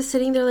you. And I'm just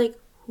sitting there like,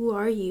 who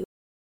are you?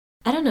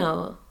 I don't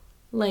know.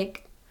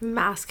 Like,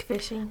 mask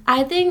fishing.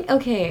 I think,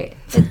 okay,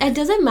 it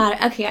doesn't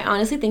matter. Okay, I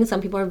honestly think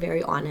some people are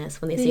very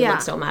honest when they say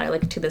looks don't matter,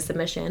 like, to the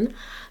submission.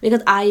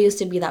 Because I used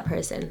to be that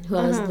person who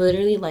I was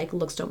literally like,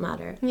 looks don't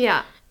matter.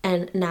 Yeah.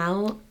 And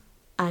now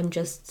I'm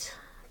just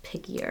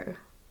pickier.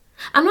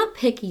 I'm not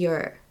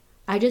pickier.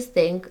 I just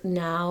think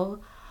now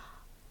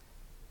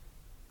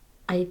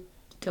I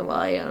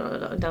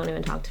don't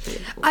even talk to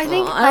people. I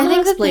think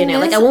explain it.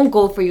 Like, I won't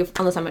go for you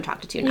unless I'm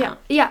attracted to you now.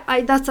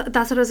 That's what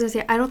I was gonna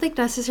say. I don't think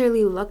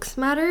necessarily looks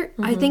matter.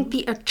 I think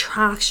the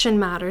attraction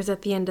matters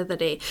at the end of the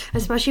day,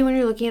 especially when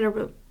you're looking at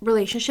a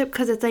relationship,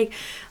 because it's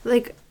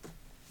like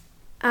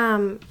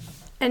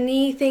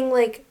anything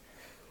like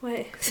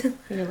what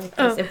you're like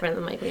this in front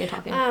of the mic when you're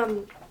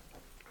talking.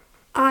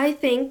 I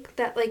think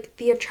that like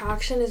the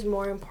attraction is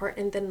more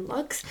important than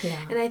looks,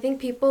 and I think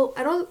people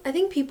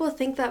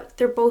think that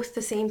they're both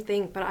the same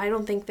thing, but I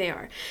don't think they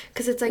are,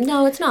 because it's like,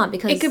 no, it's not,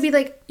 because it could be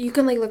like you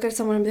can like look at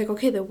someone and be like,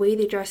 okay, the way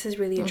they dress is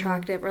really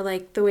attractive, or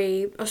like the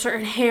way a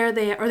certain hair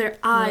they or their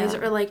eyes,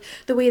 or like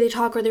the way they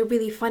talk, or they're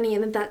really funny,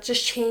 and then that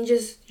just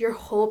changes your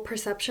whole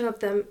perception of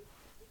them.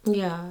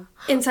 Yeah,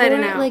 inside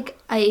and out. Like,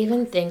 I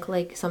even think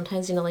like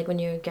sometimes, you know, like when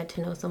you get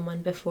to know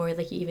someone before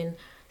like you even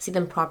see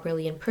them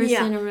properly in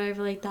person or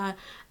whatever like that,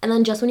 and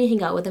then just when you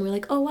hang out with them, you're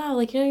like, oh wow,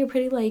 like, you know, you're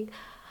pretty like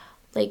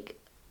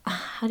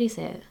how do you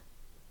say it?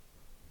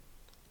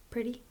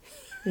 Pretty?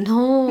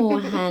 No,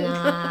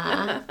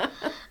 Hannah.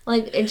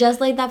 Like, it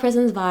just like that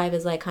person's vibe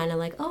is like kind of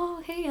like,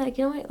 oh hey, like,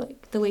 you know what,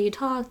 like the way you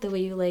talk, the way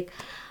you like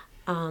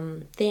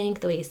think,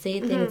 the way you say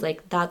things,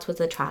 like that's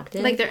what's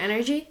attractive. Like their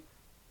energy.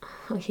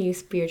 Okay, you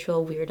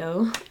spiritual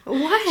weirdo.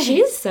 What?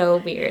 She's so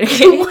weird. What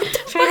the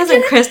fuck? She has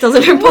like crystals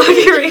in her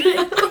pocket right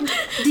now.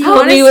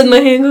 Help me with my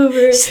hangover.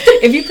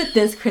 If you put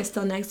this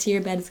crystal next to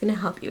your bed, it's gonna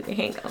help you with your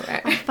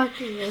hangover. I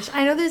fucking wish.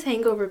 I know there's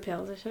hangover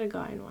pills. I should have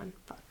gotten one.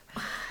 Fuck.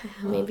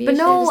 Maybe. But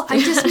no, I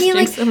just mean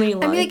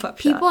like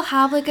people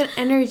have like an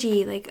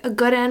energy, like a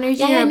good energy.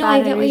 Yeah, no,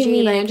 I get what you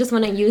mean. Like, just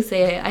when you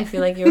say it, I feel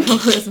like you're all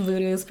this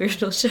voodoo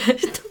spiritual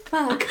shit.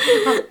 Fuck.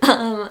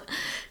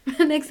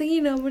 Next thing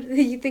you know,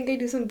 you think I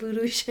do some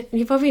voodoo shit.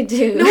 You probably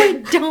do. No, I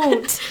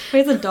don't.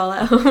 Where's the doll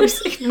at home?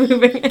 Just like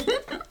moving it.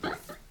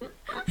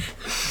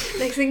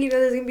 Next thing you know,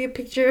 there's gonna be a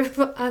picture of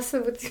us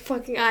with these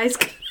fucking eyes.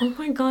 Oh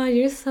my god,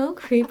 you're so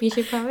creepy.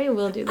 She probably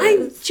will do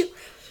this.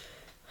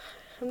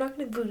 I'm not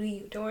gonna voodoo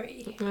you. Don't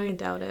worry. I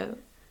doubt it.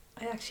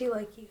 I actually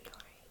like you.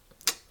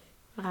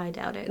 Don't worry. I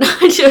doubt it.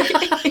 I'm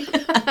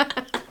joking.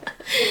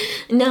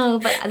 No,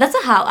 but that's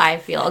how I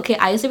feel. Okay,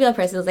 I used to be that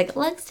person who's like,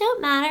 looks don't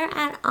matter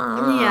at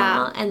all.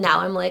 Yeah. And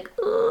now I'm like,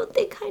 oh,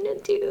 they kind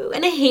of do.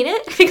 And I hate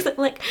it because I'm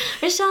like,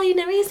 Rochelle, you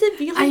never used to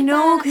be like that. I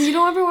know, because you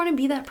don't ever want to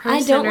be that person.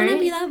 I don't want to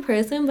be that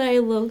person, but I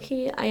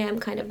low-key, I am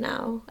kind of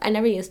now. I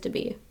never used to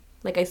be.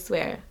 Like, I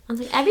swear. I was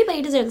like,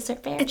 everybody deserves a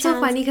fair chance so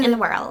funny in the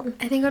world.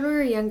 I think when we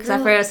were younger...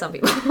 Except for some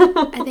people.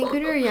 I think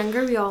when we were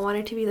younger, we all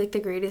wanted to be, like,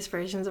 the greatest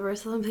versions of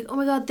ourselves. Like, oh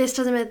my god, this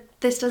doesn't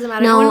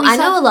matter. No, I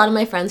know a lot of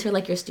my friends who are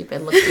like, you're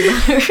stupid, looks do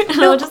matter. And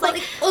no, I was just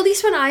like... At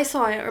least when I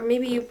saw it, or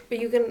maybe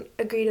you can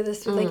agree to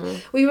this, like,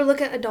 we would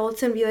look at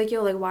adults and be like,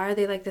 yo, like, why are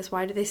they like this?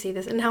 Why do they say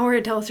this? And now we're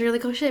adults, and you're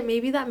like, oh shit,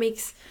 maybe that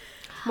makes...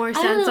 more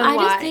sense. I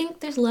just think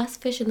there's less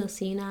fish in the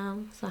sea now,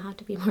 so I have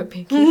to be more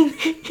picky.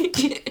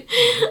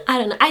 I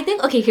don't know. I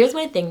think, okay, here's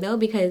my thing though,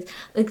 because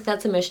like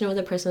that submission where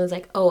the person was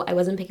like, oh, I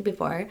wasn't picky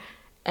before,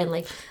 and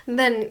like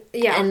then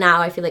and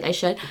now I feel like I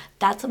should.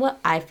 That's what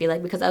I feel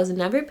like, because I was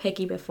never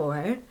picky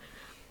before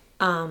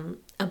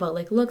about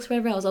like looks,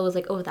 whatever. I was always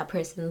like, oh, that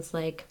person's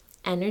like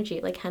energy,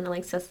 like Hannah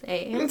likes to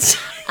say,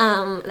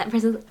 that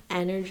person's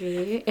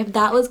energy, if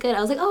that was good,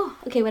 I was like, oh,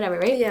 okay, whatever,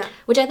 right? Yeah.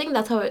 Which I think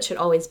that's how it should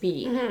always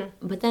be.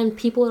 But then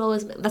people would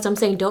always, that's what I'm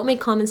saying, don't make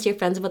comments to your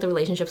friends about the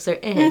relationships they're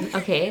in.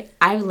 Okay,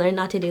 I've learned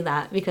not to do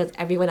that because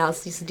everyone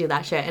else used to do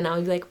that shit, and I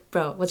would be like,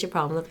 bro, what's your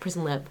problem? Let the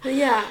person live.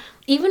 Yeah.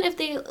 Even if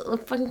they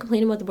fucking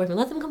complain about the boyfriend,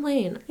 let them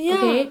complain. Yeah.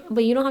 Okay?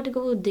 But you don't have to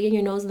go digging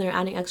your nose and they're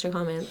adding extra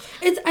comments.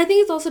 I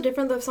think it's also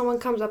different though if someone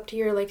comes up to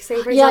you, or like,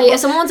 say for example, yeah,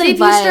 someone's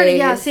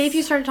advice. Say if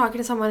you started talking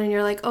to someone and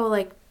you're like, oh,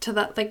 like to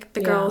the like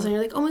the girls, and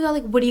you're like, oh my god,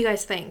 like what do you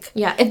guys think?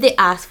 Yeah, if they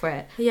ask for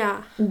it.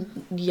 Yeah.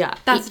 Yeah.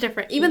 That's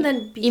different. Even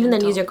then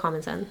use your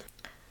common sense.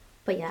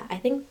 But yeah, I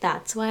think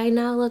that's why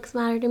now looks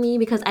matter to me,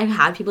 because I've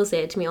had people say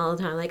it to me all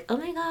the time, like, oh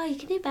my god, you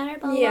can do better,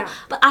 blah, blah, blah.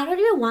 But I don't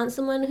even want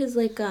someone who's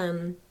like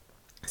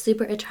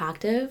super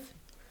attractive.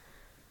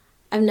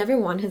 I've never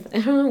wanted, I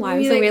don't know why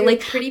I'm so weird,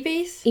 like pretty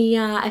face.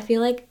 Yeah, I feel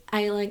like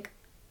I like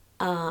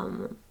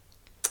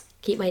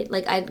keep my,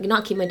 like, I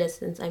not keep my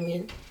distance, I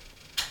mean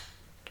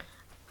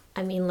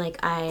like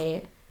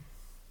I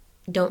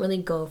don't really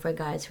go for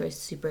guys who are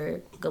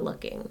super good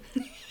looking.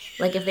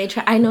 Like if they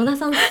try, I know that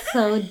sounds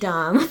so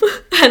dumb.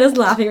 Hannah's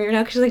laughing right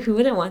now because she's like, who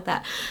wouldn't want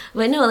that?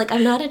 But no, like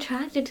I'm not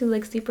attracted to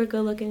like super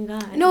good looking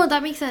guys. No,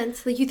 that makes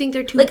sense. Like you think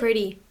they're too like,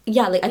 pretty.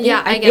 Yeah, like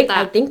I get that.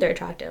 I think they're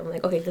attractive. I'm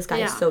like, okay, this guy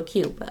is so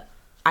cute, but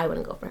I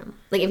wouldn't go for him.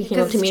 Like if he came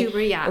up to me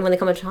and when they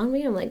come up to talk to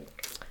me, I'm like,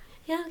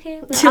 yeah,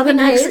 okay, I'll be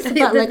nice,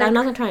 but like I'm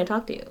not gonna try and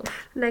talk to you.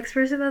 Next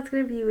person that's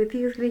gonna be with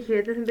you is gonna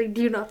hear this and be like,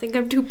 do you not think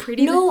I'm too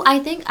pretty? No, I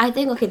think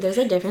okay, there's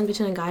a difference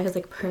between a guy who's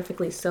like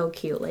perfectly so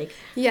cute, like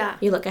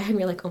you look at him,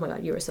 you're like, oh my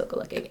god, you were so good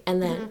looking,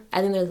 and then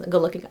I think there's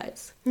good looking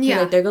guys.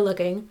 Yeah, like they're good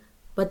looking,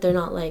 but they're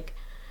not like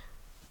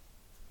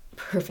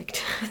perfect.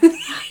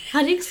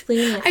 How do you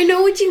explain it? I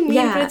know what you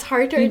mean, but it's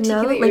hard to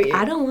articulate. Like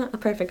I don't want a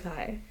perfect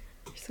guy.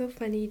 You're so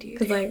funny, dude.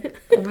 Cause like,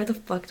 why the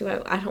fuck do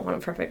I don't want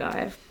a perfect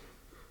guy.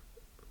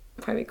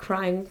 probably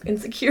crying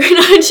insecure.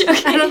 Not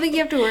joking. I don't think you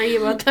have to worry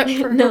about that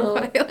for a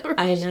while.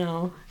 I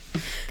know.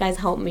 Guys,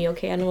 help me,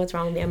 okay? I know what's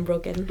wrong with me. I'm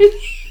broken.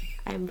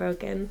 I'm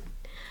broken.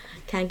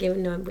 Can't give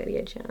nobody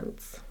a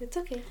chance. It's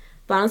okay.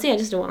 But honestly, I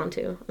just don't want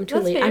to. I'm too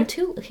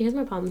lazy. Here's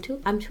my problem.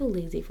 I'm too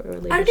lazy for a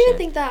relationship. I don't even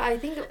think that. I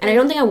think... And I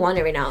don't think I want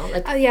it right now.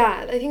 Like,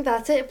 yeah, I think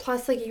that's it.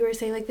 Plus, like you were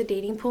saying, like the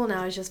dating pool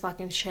now is just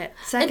fucking shit.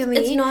 Secondly...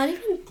 It's not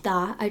even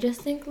that. I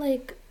just think,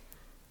 like,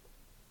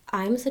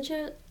 I'm such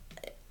a...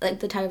 Like,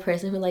 the type of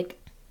person who, like,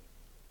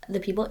 the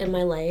people in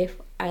my life,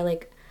 I,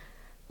 like,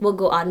 will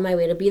go out of my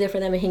way to be there for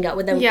them and hang out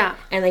with them. Yeah.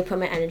 And, like, put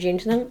my energy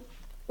into them.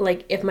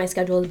 Like, if my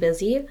schedule is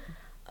busy.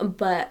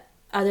 But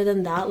other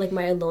than that, like,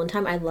 my alone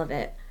time, I love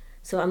it.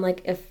 So I'm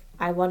like, if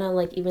I want to,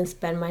 like, even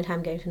spend my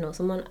time getting to know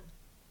someone,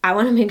 I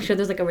want to make sure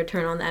there's, like, a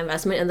return on that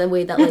investment in the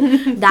way that,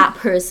 like, that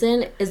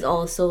person is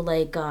also,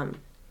 like,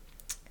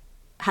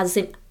 has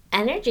the same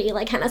energy,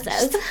 like Hannah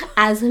says,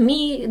 as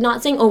me.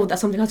 Not saying, oh,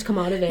 that's something has to come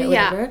out of it or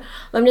whatever.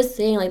 But I'm just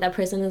saying, like, that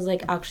person is,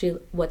 like, actually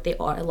what they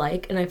are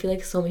like. And I feel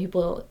like so many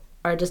people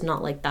are just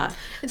not like that.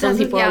 Some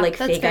people are, like,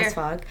 fake as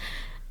fuck.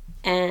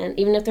 And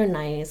even if they're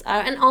nice.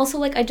 And also,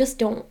 like, I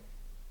don't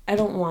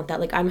want that.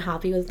 Like, I'm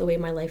happy with the way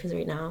my life is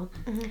right now.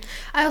 Mm-hmm.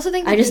 I also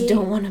think... I just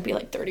don't want to be,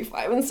 like,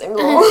 35 and single.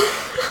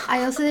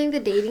 I also think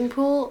the dating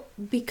pool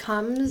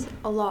becomes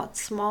a lot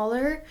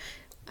smaller...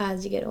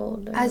 As you get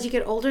older. As you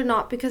get older,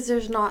 not because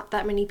there's not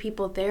that many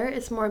people there.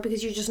 It's more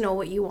because you just know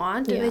what you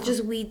want. And it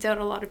just weeds out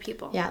a lot of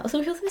people. Yeah.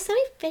 Some people say, there's so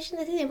many fish in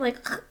the sea. I'm like...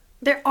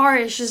 There are.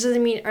 It just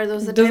doesn't mean... Are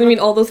those the doesn't mean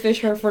all those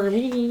fish are for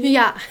me.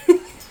 Yeah.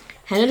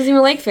 Hannah doesn't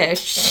even like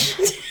fish.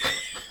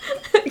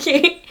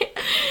 Okay.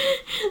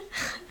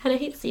 Hannah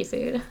hates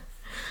seafood.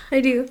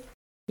 I do.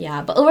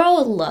 Yeah, but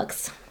overall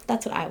looks.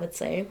 That's what I would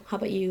say. How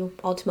about you?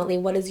 Ultimately,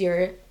 what is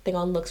your thing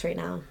on looks right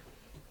now?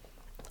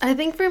 I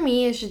think for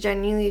me, I should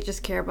genuinely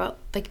just care about,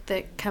 like,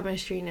 the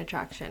chemistry and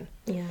attraction.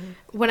 Yeah.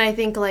 When I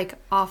think, like,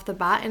 off the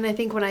bat. And I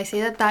think when I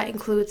say that, that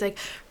includes, like,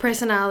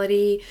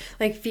 personality,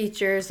 like,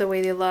 features, the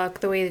way they look,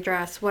 the way they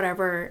dress,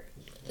 whatever.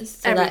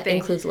 So everything. That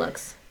includes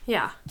looks.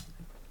 Yeah.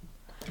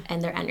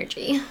 And their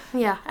energy.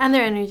 Yeah, and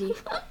their energy.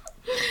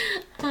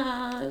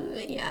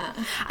 Yeah.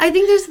 I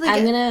think there's, like...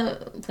 I'm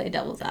gonna play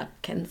devil's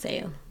advocate and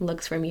say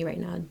looks for me right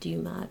now do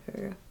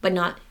matter. But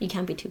not... You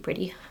can't be too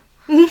pretty.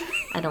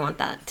 I don't want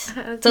that.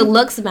 So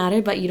looks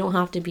matter, but you don't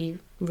have to be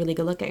really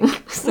good looking.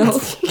 So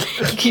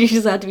you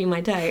just have to be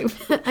my type.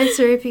 I'm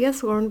sorry if you get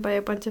swarmed by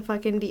a bunch of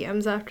fucking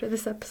DMs after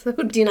this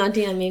episode. Do not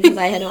DM me because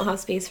I don't have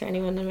space for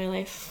anyone in my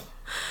life.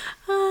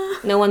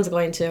 No one's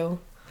going to.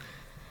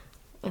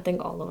 I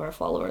think all of our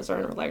followers are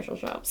in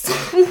relationships.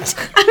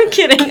 I'm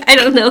kidding. I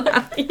don't know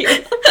how you.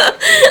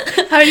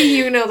 How do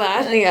you know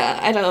that? Yeah,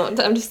 I don't.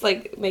 I'm just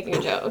like making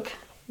a joke.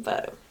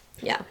 But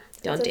yeah,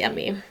 don't DM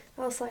me.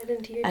 I'll slide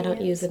into your DMs. I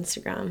don't use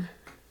Instagram.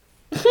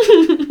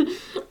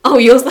 Oh,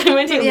 you'll slide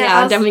into me? Yeah,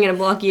 I'm definitely going to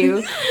block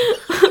you.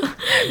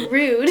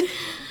 Rude.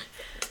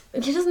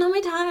 You just know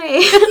my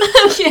type.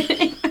 I'm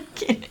kidding. I'm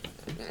kidding.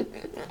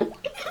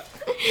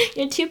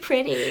 You're too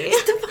pretty.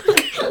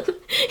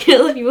 You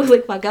know, people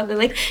like fuck up. They're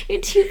like,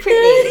 you're too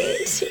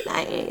pretty. Too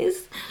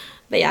nice.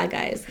 But yeah,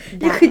 guys.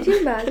 Could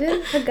you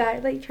imagine a guy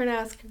like trying to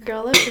ask a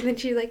girl out and then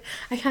she's like,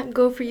 I can't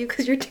go for you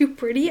because you're too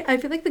pretty? I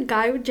feel like the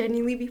guy would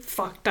genuinely be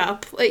fucked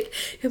up. Like,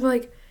 he'd be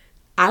like,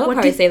 I would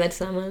probably say that to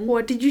someone.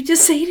 What did you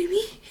just say to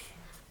me?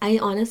 I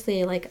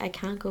honestly, like, I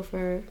can't go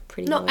for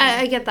pretty. No,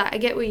 I get that. I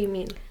get what you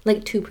mean.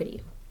 Like, too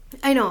pretty.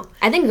 I know.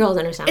 I think girls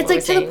understand it's what like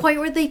to saying. The point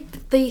where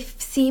they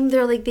seem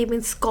they're like they've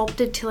been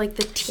sculpted to like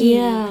the T.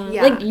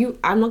 Yeah. Like you,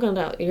 I'm not gonna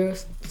doubt you're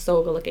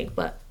so good looking,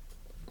 but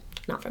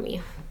not for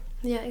me.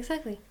 Yeah,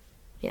 exactly.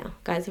 Yeah,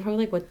 guys are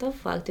probably like, what the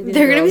fuck do these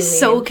They're gonna be mean?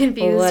 so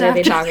confused. What are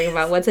they talking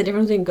about? What's the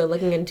difference between good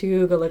looking and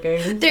too good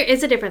looking? There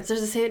is a difference.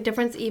 There's a same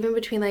difference even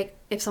between like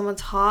if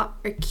someone's hot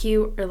or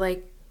cute or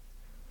like,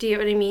 do you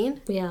get what I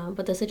mean? Yeah,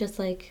 but this is just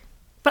like.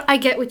 But I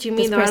get what you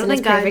mean, this though. Person I don't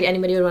think is perfect.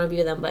 Anybody would want to be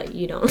with them, but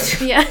you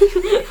don't. Yeah.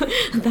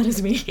 That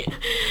is me.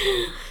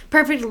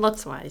 Perfect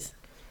looks-wise.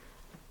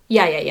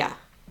 Yeah.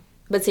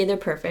 But say they're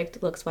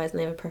perfect looks-wise and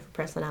they have a perfect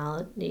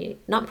personality.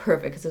 Not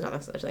perfect, because there's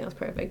not such thing as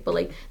perfect, but,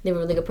 like, they have a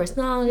really good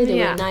personality,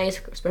 they're really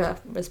nice,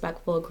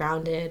 respectful,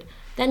 grounded.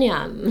 Then,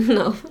 yeah,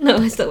 no,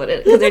 I still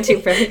wouldn't, because they're too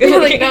perfect. You're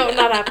like, no,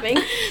 not happening.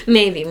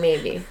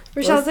 Maybe.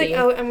 Rochelle's like,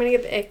 oh, I'm going to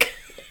get the ick.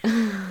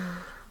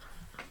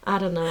 I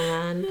don't know,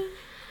 man.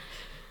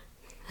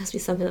 Has to be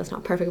something that's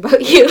not perfect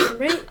about you.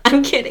 Right.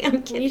 I'm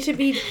kidding. You need to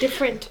be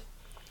different.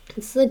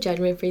 This is a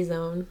judgment-free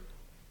zone.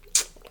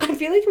 I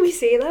feel like we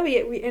say that,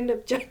 yet we end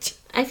up judging.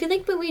 I feel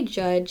like, but we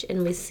judge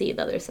and we see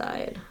the other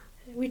side.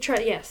 We try,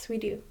 yes, we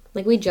do.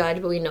 Like, we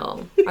judge, but we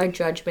know our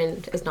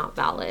judgment is not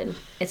valid.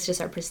 It's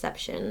just our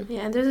perception.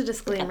 Yeah, and there's a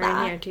disclaimer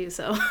in here, too,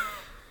 so.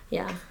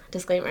 Yeah,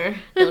 disclaimer.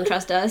 Don't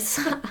trust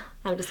us.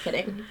 I'm just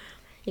kidding.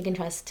 You can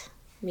trust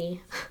me.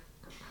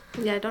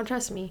 Yeah, don't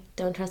trust me.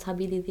 Don't trust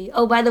Hubby Didi.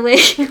 Oh, by the way,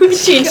 we're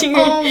changing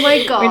her. Oh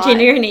my god. We're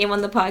changing her name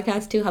on the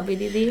podcast to Hubby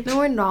Didi. No,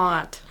 we're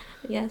not.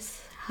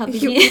 Yes, Hubby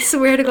Didi. I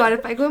swear to God,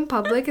 if I go in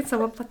public and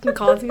someone fucking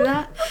calls me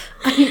that,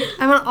 I'm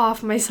gonna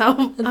off myself.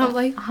 I'm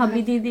like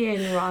Hubby Didi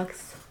and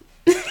rocks.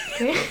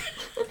 Okay.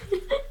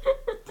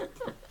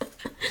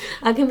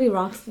 I can be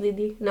Roxy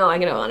Didi. No, I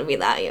don't want to be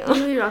that, you know. Can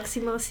you be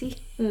Roxy Mosi?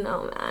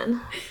 No,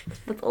 man.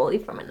 That's only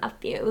for my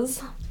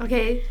nephews.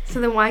 Okay,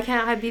 so then why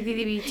can't I be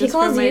Didi just he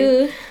calls for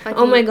you.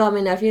 Oh my god, my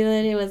nephew the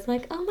other day was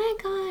like, oh my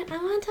god,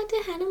 I want to talk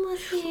to Hannah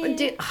Mosi. Oh,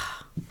 dude,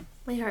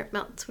 my heart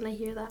melts when I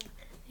hear that.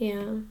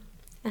 Yeah.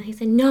 And he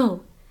said,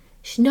 no,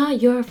 she's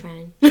not your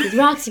friend. She's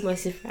Roxy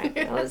Mosi's friend.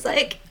 I was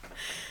like,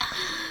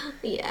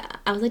 yeah.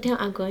 I was like, damn,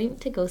 I'm going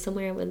to go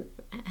somewhere with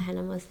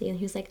Hannah Mosi. And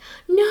he was like,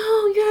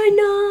 no, you're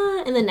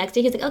not. And the next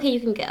day, he's like, okay,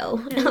 you can go.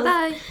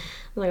 Bye.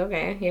 I'm like,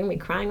 okay, you're going to be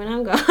crying when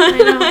I'm gone. I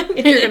know.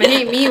 You're going to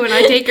hate me when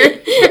I take her.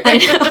 I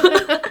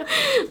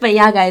know. But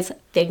yeah, guys,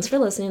 thanks for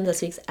listening to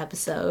this week's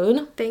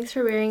episode. Thanks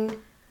for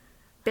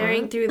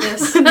bearing through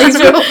this. thanks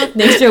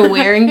for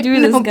wearing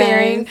through this, guys.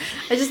 Bearing.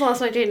 I just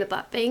lost my train of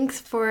thought. Thanks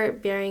for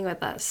bearing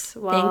with us.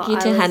 Thank you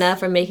to Hannah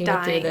for making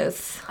it through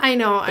this. I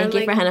know. Thank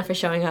you for Hannah for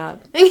showing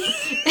up.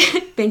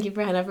 Thank you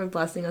for Hannah for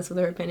blessing us with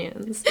her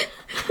opinions.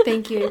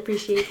 Thank you. I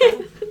appreciate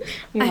that.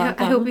 You're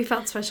welcome. I hope you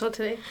felt special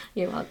today.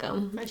 You're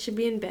welcome. I should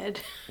be in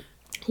bed.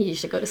 You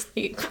should go to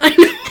sleep. I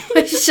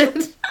know. I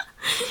should.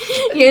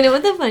 You know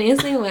what the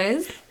funniest thing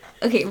was?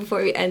 Okay,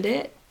 before we end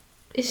it,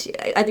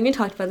 I think we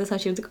talked about this, how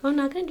she was like, oh, I'm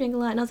not going to drink a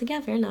lot. And I was like, yeah,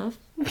 fair enough.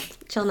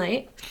 Chill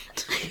night.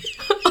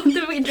 On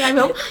the way drive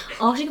home,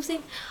 all she kept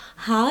saying,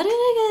 how did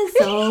I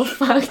get so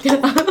fucked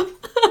up?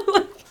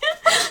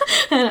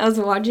 And I was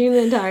watching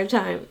the entire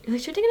time. You're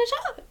like, she's taking a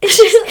shot. It's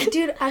just,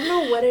 dude, I don't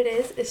know what it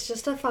is. It's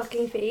just a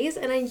fucking phase.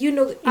 And I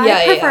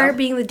prefer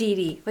being the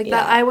Didi. Like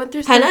that, I went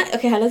through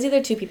Hannah's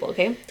either two people,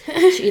 okay?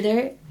 She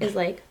either is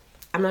like,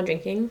 I'm not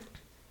drinking.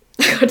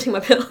 I gotta take my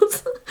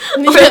pills.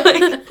 or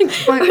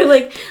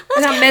like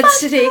I got meds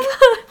to take.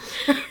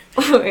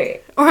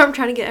 Or I'm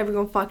trying to get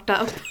everyone fucked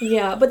up.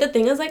 Yeah, but the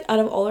thing is, like, out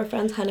of all our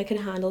friends, Hannah can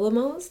handle the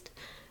most.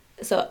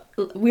 So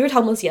we were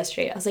talking about this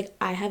yesterday. I was like,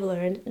 I have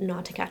learned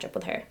not to catch up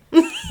with her.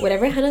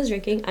 Whatever Hannah's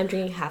drinking, I'm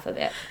drinking half of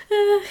it.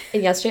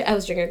 And yesterday I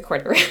was drinking a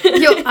quarter.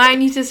 Yo, I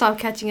need to stop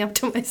catching up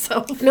to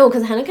myself. No,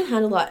 because Hannah can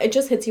handle a lot. It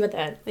just hits you at the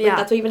end. Like, yeah,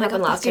 that's what even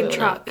happened last time.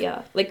 Truck.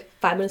 Yeah, like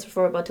 5 minutes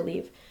before we're about to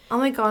leave. Oh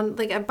my god,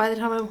 like by the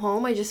time I'm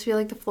home, I just feel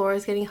like the floor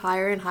is getting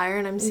higher and higher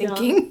and I'm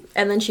sinking. Yeah.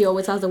 And then she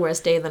always has the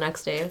worst day the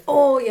next day.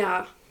 Oh,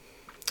 yeah.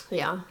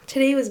 Yeah.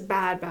 Today was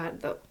bad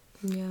though.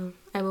 Yeah.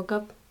 I woke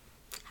up,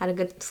 had a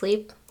good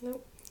sleep.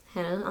 Nope.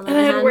 Hannah on the and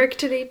I had work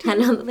today too.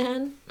 Hannah on the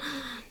hand,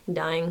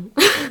 dying.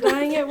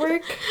 Dying at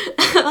work.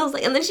 I was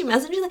like, and then she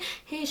messaged me like,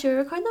 hey, should we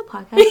record the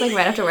podcast like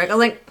right after work? I was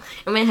like,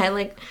 in my head,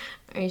 like,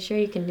 are you sure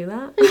you can do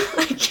that?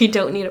 Like, you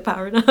don't need a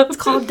power nap. It's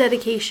called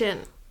dedication.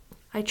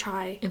 I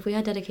try. If we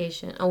had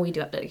dedication, we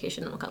do have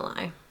dedication, I'm not gonna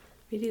lie.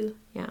 We do.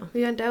 Yeah.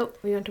 We went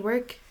to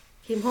work,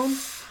 came home,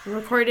 and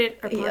recorded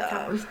our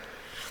podcast.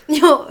 Yeah.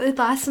 Yo,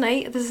 last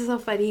night, this is so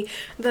funny.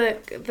 The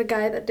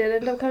guy that did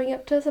end up coming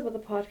up to us about the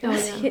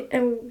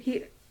podcast,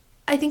 he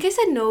I think I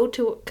said no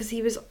to, because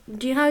he was,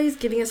 do you know how he's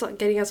getting us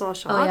all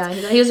shots? Oh yeah,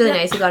 he was really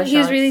nice. He got a shot. He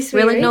was really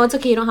sweet. We're like, no, it's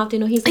okay, you don't have to.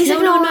 No, he's like,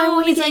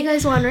 no. He's like, you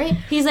guys won, right?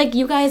 He's like,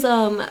 you guys,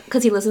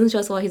 because he listens to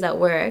us while he's at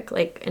work,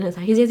 like, in his,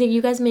 he's like,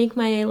 you guys make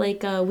my,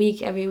 like,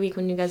 week every week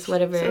when you guys,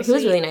 whatever. So he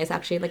was really nice,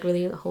 actually, like,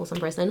 really a wholesome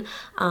person.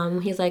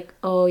 He's like,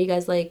 oh, you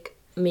guys, like,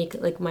 make,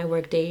 like, my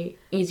work day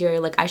easier,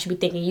 like, I should be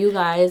thanking you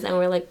guys. And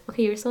we're like,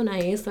 okay, you're so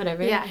nice,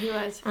 whatever. Yeah, he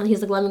was. And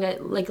he's like, let me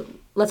get, like,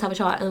 let's have a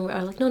shot. And we're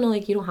like, no,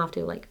 like, you don't have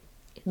to. Like,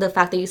 the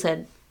fact that you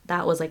said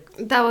that was like,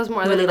 that was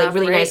more really, than like,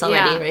 really nice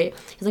already, yeah. right?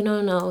 He's like,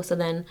 no. So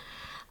then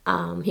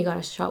he got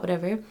a shot,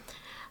 whatever.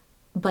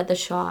 But the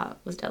shot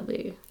was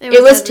deadly.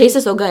 It was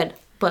tasted so good.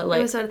 But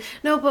like,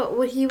 no, but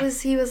what he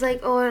was like,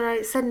 oh, and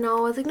I said no.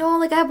 I was like, no,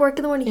 like, I have work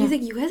in the morning. Yeah. He's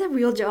like, you guys have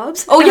real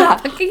jobs? Oh yeah.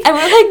 And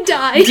we're like,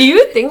 die. Do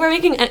you think we're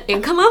making an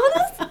income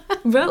off of this?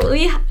 Bro,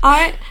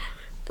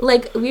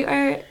 we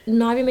are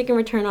not even making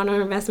return on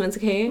our investments,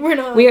 okay? We're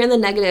not. We are in the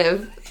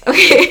negative,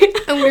 okay?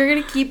 And we're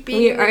gonna keep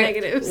being in the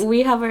negatives.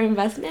 We have our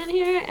investment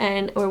here,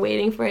 and we're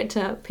waiting for it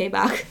to pay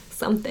back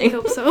something. I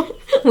hope so.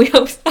 We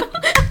hope so.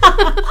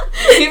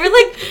 We were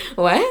like,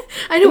 what?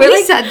 I know,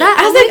 we said that.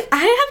 I was like,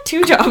 I have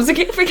 2 jobs,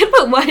 okay? Forget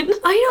about one. I know.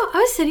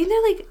 I was sitting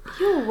there like,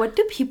 yo, what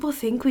do people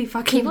think we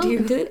fucking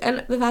do?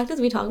 And the fact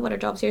is, we talk about our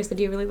jobs here, so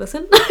do you really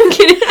listen? I'm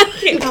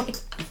kidding. No.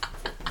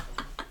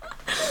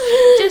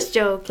 Just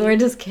joking. We're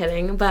just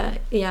kidding. But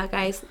yeah,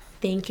 guys,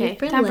 thank you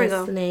for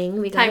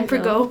listening. Time for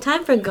go.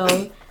 Time for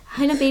go.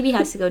 Hannah baby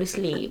has to go to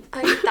sleep.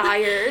 I'm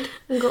tired.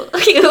 Go.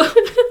 Okay,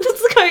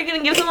 this is how you're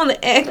gonna give someone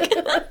the egg.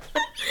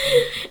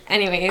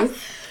 Anyways,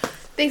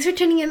 thanks for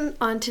tuning in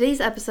on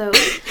today's episode.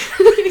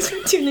 Thanks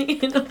for tuning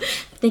in.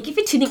 Thank you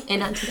for tuning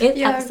in on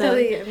today's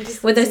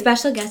episode with our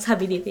special guest,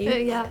 Hubby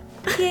Didi. Yeah.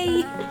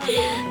 Yay.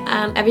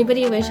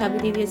 Everybody wish Hubby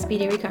Didi a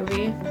speedy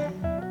recovery.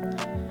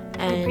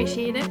 And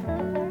appreciate it.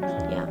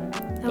 Yeah.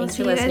 Thanks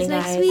for listening,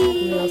 guys.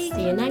 We'll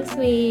see you next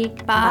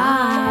week.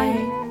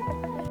 Bye.